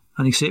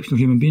an exceptional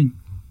human being.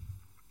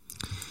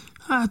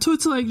 I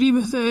totally agree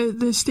with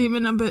the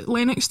statement about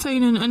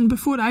Lennoxtown, and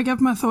before I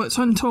give my thoughts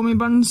on Tommy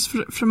Burns,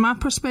 from my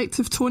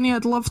perspective, Tony,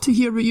 I'd love to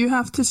hear what you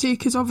have to say,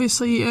 because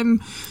obviously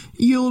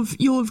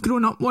you'll have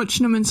grown up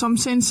watching him in some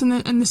sense in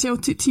the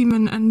Celtic team,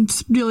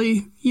 and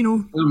really, a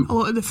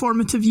lot of the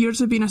formative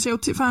years of being a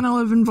Celtic fan will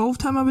have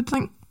involved him, I would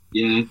think.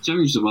 Yeah,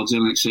 Jimmy's the words,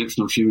 an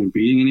exceptional human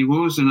being, and he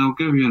was, and I'll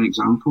give you an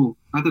example.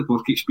 I had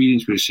work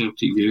experience with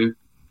Celtic View,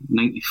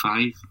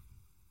 95.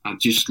 I'd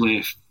just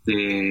left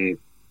the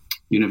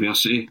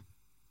university,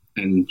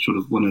 and sort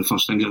of one of the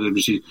first things I did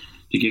was to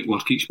get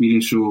work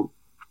experience. So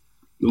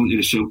went to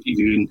the Celtic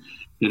View and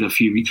did a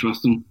few weeks with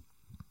them.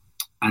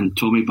 And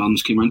Tommy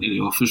Burns came into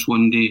the office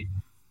one day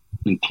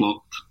and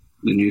clocked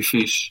the new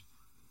face.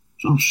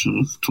 So I'm sort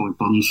of Tommy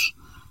Burns.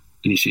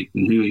 And he said,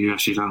 "And who are you?" I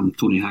said, "I'm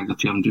Tony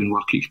Haggerty, I'm doing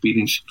work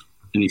experience."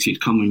 And he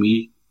said, "Come with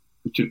me."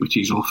 We took me to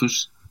his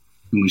office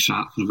and we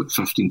sat for about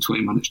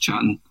 15-20 minutes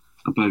chatting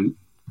about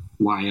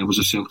why I was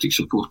a Celtic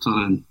supporter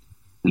and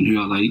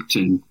who I liked,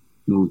 and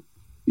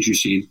as you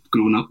say,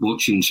 growing up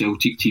watching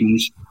Celtic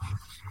teams,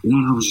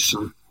 and I was just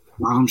like,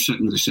 wow, I'm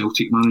sitting with the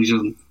Celtic manager,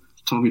 and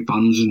Tommy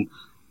Burns, and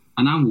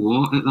I'm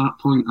what at that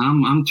point?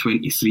 I'm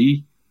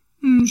 23,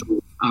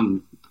 so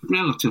I'm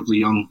relatively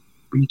young,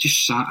 but you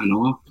just sat in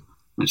awe.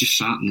 I just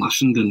sat and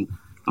listened, and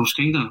I was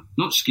kind of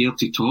not scared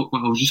to talk,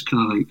 but I was just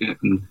kind of like it,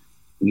 and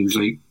he was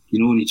like,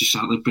 and he just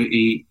sat there, but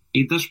he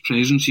had this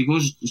presence. He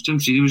was, as Jim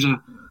said, he was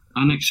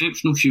an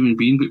exceptional human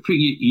being, but put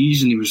you at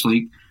ease, and he was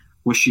like,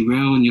 "Wish you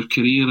well in your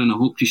career, and I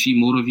hope to see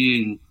more of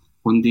you, and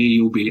one day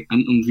you'll be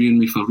interviewing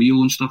me for real,"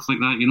 and stuff like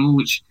that,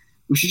 which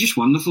is just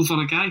wonderful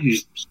for a guy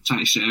who's trying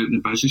to set out in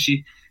the business.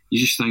 You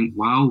just think,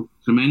 wow,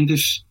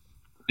 tremendous.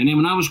 And then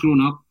when I was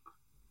growing up,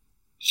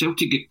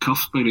 Celtic get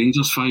cuffed by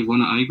Rangers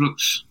 5-1 at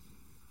Ibrox,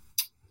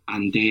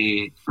 and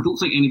I don't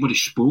think anybody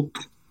spoke.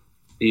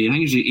 I think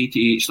it was the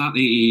 88, start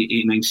the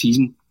 88-89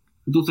 season.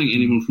 I don't think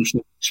anyone from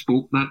Celtic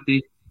spoke that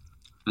day.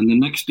 And the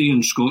next day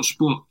on Scott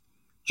Sport,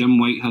 Jim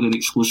White had an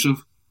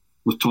exclusive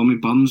with Tommy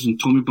Burns, and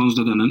Tommy Burns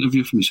did an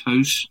interview from his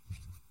house,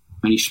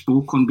 and he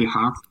spoke on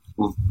behalf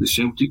of the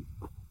Celtic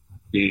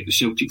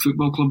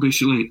Football Club,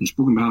 basically, and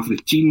spoke on behalf of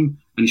the team,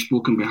 and he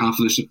spoke on behalf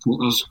of the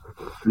supporters,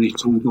 and he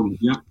told them,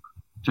 yep,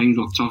 times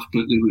were tough,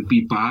 but they would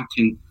be back.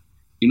 And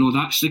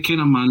that's the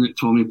kind of man that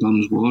Tommy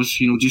Burns was,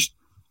 just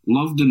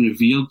loved and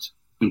revered,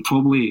 and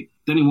probably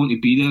didn't want to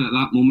be there at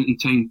that moment in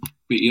time,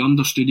 but he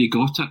understood, he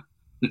got it,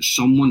 that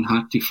someone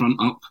had to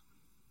front up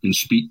and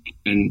speak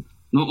and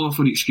not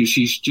offer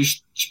excuses,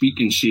 just speak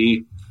and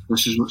say,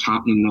 this is what's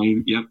happening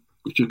now. Yep,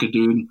 we took a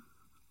doing.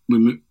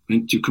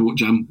 And to quote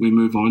Jim, we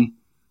move on.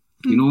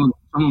 Some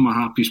of my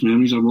happiest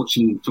memories are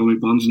watching Tommy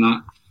Burns in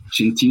that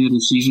centenary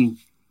season.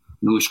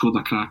 He scored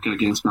a cracker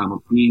against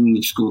Aberdeen,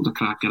 he scored a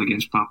cracker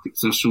against Partick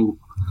Thistle,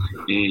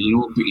 but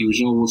he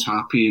was always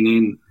happy. And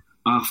then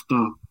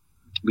after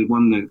they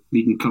won the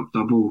League and Cup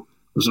double,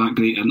 there was that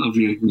great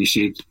interview, and he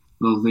said,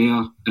 "They're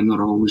there and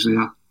they're always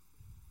there,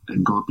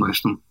 and God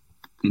bless them."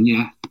 And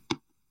yeah,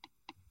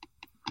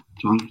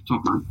 John,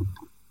 top man.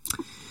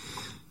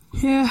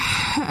 Yeah,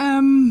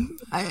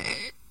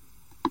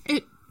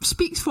 it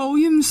speaks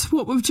volumes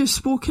what we've just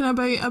spoken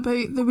about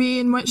the way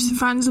in which the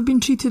fans have been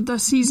treated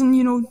this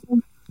season.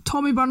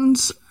 Tommy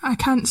Burns, I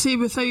can't say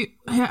without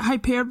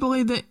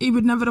hyperbole that he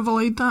would never have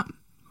allowed that,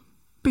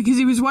 because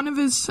he was one of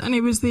us and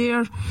he was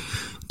there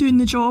doing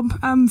the job.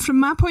 From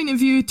my point of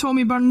view,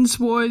 Tommy Burns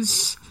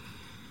was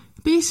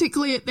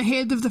basically at the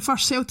head of the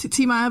first Celtic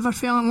team I ever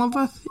fell in love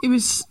with.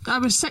 I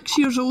was 6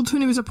 years old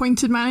when he was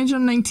appointed manager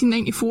in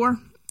 1994,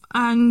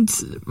 and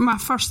my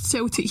first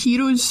Celtic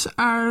heroes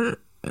are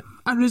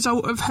a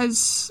result of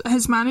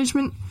his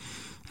management.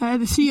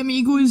 The three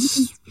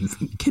amigos,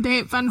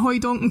 Cadet, Van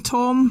Hooijdonk,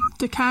 Tom,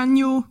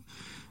 DeCanio,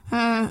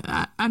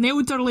 an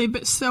elderly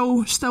but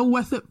still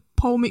with it,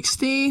 Paul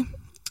McStay,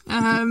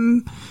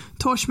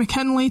 Tosh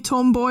McKinlay,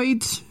 Tom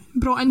Boyd,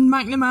 brought in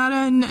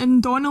McNamara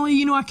and Donnelly.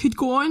 You know, I could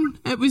go on.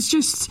 It was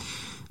just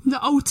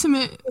the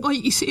ultimate,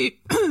 like you say,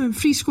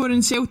 free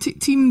scoring Celtic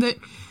team that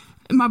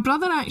my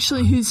brother,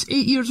 actually, who's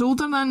 8 years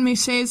older than me,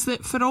 says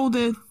that for all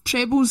the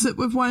trebles that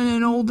we've won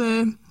and all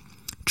the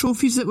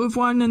trophies that we've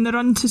won and the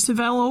run to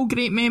Seville, all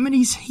great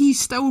memories, he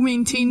still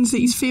maintains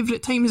that his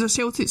favourite time as a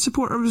Celtic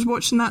supporter was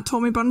watching that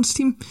Tommy Burns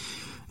team.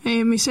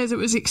 He says it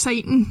was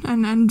exciting,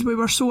 and we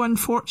were so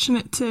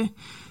unfortunate to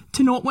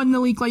not win the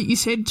league. Like you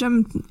said,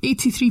 Jim,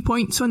 83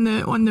 points on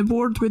the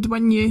board would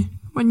win you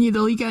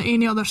the league at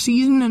any other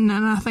season, and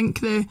I think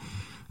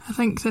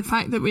the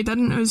fact that we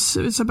didn't was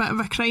a bit of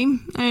a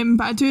crime.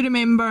 But I do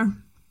remember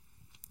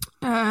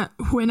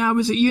when I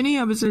was at uni,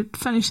 I was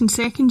finishing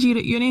second year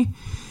at uni,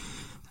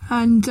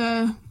 and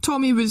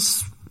Tommy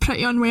was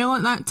pretty unwell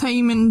at that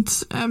time, and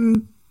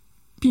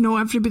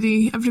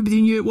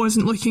everybody knew it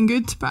wasn't looking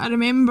good. But I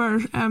remember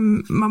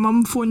my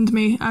mum phoned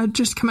me. I had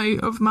just come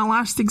out of my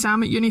last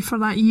exam at uni for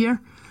that year.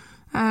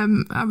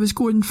 I was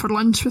going for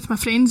lunch with my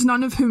friends,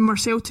 none of whom were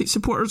Celtic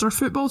supporters or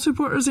football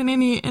supporters in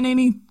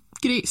any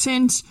great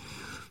sense,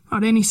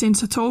 or any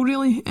sense at all,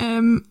 really.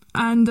 And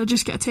I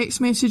just get a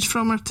text message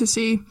from her to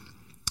say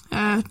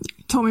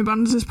Tommy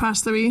Burns has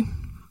passed away,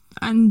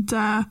 and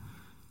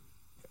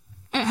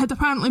it had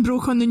apparently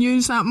broke on the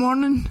news that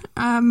morning.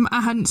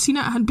 I hadn't seen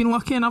it. I had been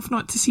lucky enough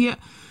not to see it,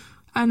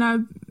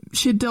 and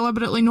she had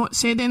deliberately not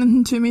said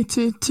anything to me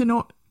to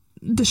not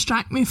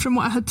distract me from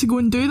what I had to go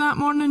and do that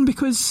morning,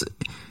 because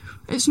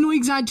it's no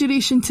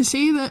exaggeration to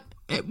say that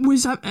it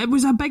was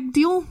a big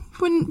deal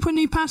when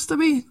he passed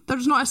away.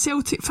 There's not a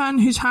Celtic fan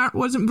whose heart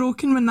wasn't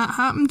broken when that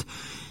happened.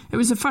 It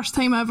was the first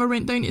time I ever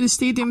went down to the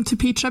stadium to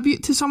pay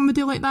tribute to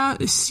somebody like that.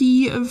 The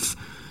sea of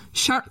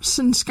shirts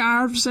and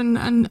scarves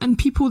and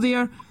people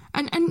there.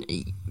 And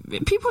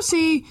people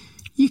say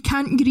you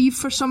can't grieve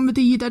for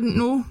somebody you didn't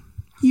know.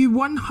 You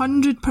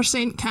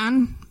 100%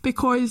 can,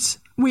 because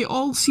we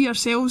all see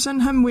ourselves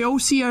in him. We all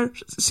see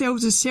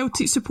ourselves as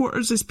Celtic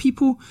supporters, as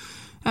people.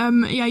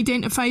 He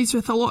identifies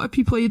with a lot of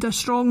people. He had a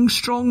strong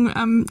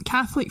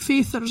Catholic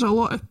faith. There's a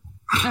lot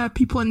of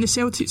people in the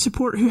Celtic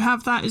support who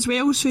have that as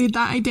well, so he had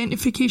that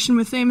identification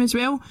with them as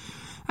well.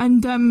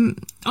 And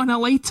on a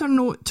lighter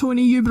note,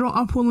 Tony, you brought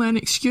up Only an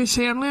Excuse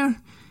earlier.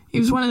 He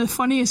was one of the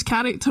funniest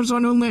characters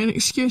on Only an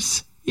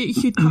Excuse you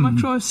could come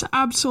across.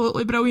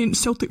 Absolutely brilliant.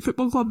 Celtic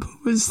Football Club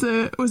was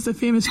the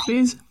famous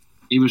phrase.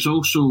 He was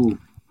also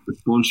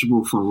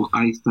responsible for what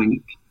I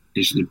think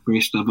is the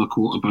best ever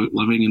quote about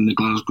living in the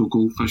Glasgow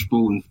Goldfish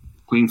Bowl and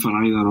playing for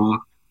either or.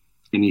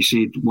 And he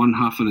said, one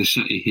half of the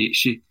city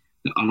hates you,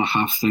 the other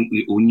half think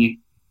they own you.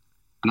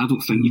 And I don't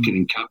think you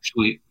can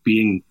encapsulate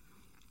being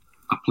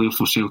a player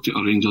for Celtic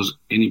or Rangers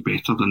any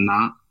better than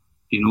that.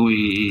 You know,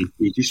 he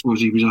just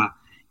was. He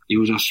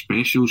was a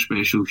special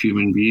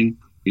human being.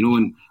 You know,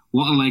 and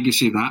what a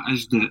legacy that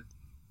is, that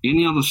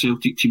any other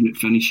Celtic team that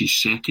finishes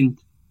second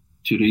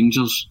to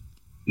Rangers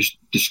is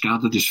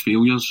discarded as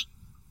failures.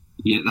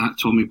 Yet that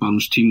Tommy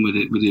Burns team with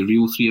the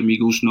real three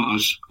amigos, not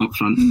us up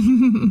front,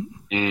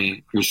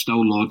 is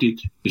still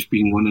lauded as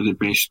being one of the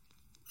best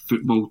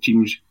football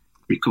teams,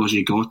 because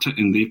he got it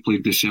and they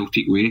played the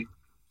Celtic way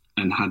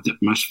and had the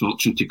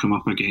misfortune to come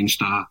up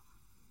against a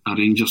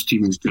Rangers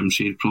team, as Jim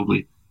said,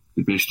 probably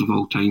the best of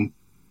all time.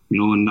 You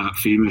know, and that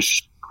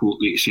famous quote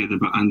that he said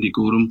about Andy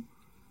Gorham,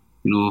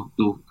 you know,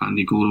 though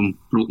Andy Gorham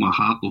broke my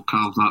heart, they'll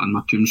carve that on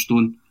my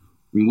tombstone.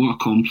 I mean, what a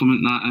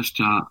compliment that is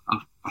to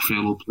a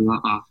fellow player,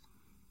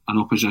 an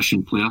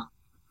opposition player,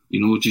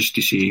 you know, just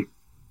to say,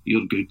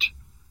 you're good,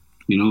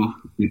 you know,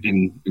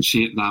 and say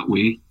it that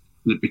way,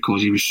 that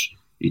because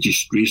he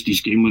just raised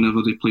his game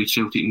whenever they played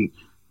Celtic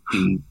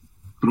and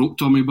broke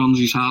Tommy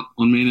Burns' heart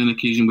on many an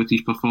occasion with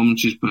his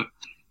performances, but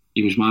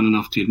he was man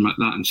enough to admit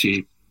that and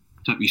say,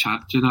 tip his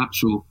hat to that.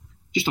 So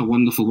just a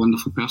wonderful,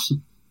 wonderful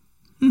person.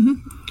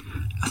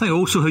 I think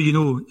also how you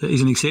know that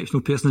he's an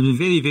exceptional person. There's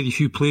been very, very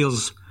few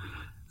players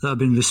that have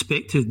been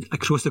respected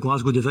across the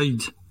Glasgow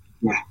divide.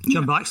 Yeah.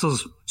 Jim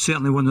Baxter's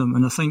certainly one of them,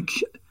 and I think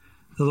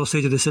the other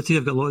side of the city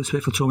have got a lot of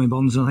respect for Tommy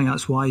Burns, and I think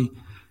that's why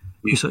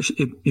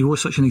he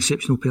was such an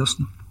exceptional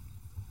person.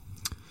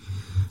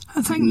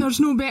 I think there's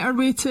no better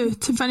way to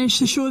finish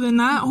the show than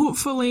that.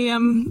 Hopefully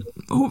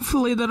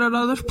there are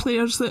other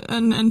players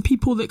and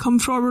people that come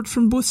forward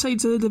from both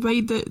sides of the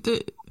divide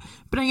that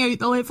bring out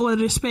the level of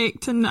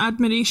respect and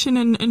admiration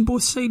in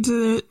both sides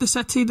of the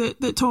city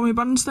that Tommy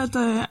Burns did.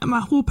 My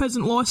hope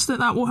isn't lost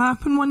that will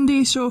happen one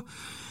day. So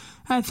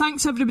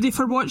thanks everybody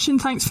for watching.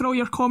 Thanks for all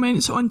your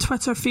comments on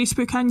Twitter,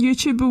 Facebook and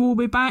YouTube. We will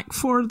be back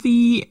for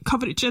the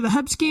coverage of the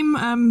Hibs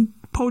game.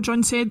 Paul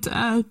John said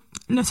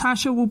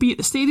Natasha will be at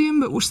the stadium,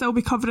 but we'll still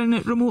be covering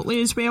it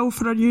remotely as well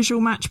for our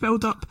usual match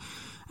build-up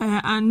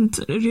and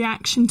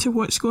reaction to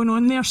what's going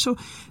on there. So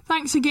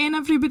thanks again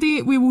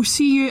everybody. We will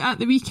see you at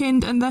the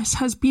weekend, and this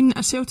has been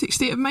A Celtic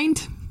State of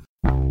Mind.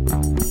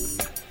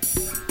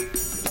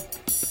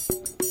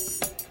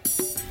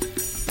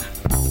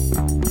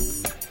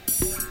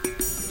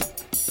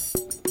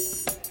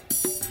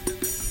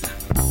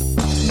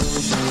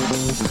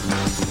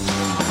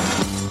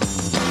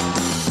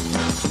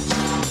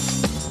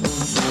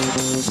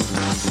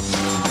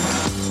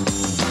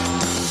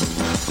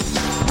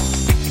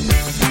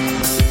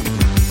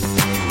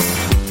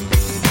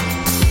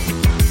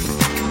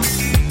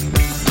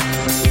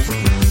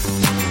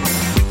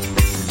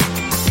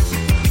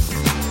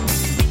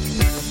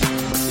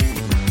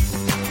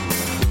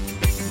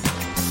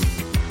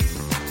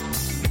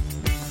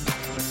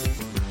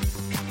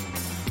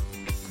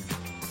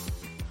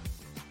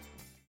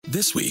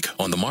 This week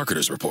on The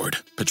Marketer's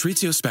Report,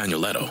 Patrizio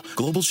Spagnoletto,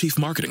 Global Chief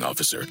Marketing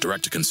Officer,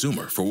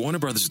 Direct-to-Consumer for Warner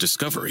Brothers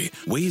Discovery,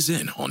 weighs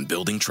in on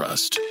building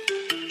trust.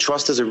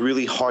 Trust is a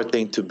really hard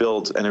thing to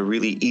build and a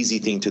really easy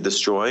thing to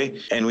destroy,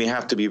 and we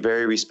have to be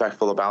very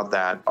respectful about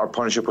that. Our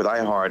partnership with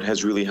iHeart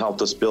has really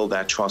helped us build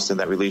that trust and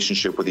that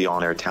relationship with the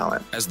on-air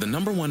talent. As the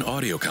 #1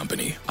 audio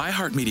company,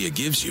 iHeartMedia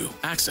gives you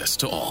access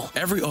to all.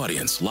 Every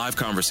audience, live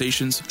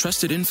conversations,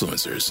 trusted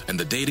influencers, and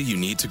the data you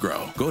need to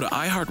grow. Go to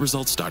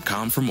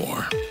iHeartResults.com for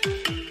more.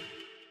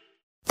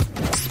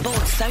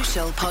 Sports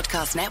Social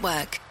Podcast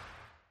Network.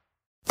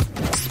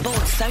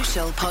 Sports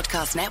Social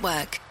Podcast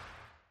Network.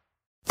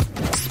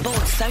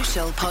 Sports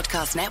Social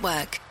Podcast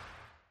Network.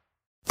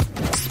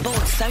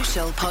 Sports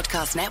Social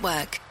Podcast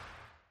Network.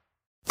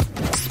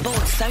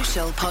 Sports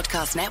Social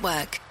Podcast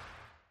Network.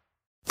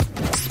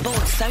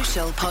 Sports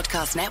Social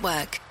Podcast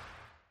Network.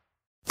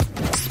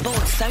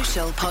 Sports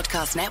Social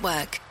Podcast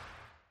Network.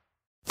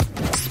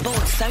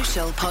 Sports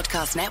Social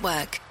Podcast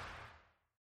Network.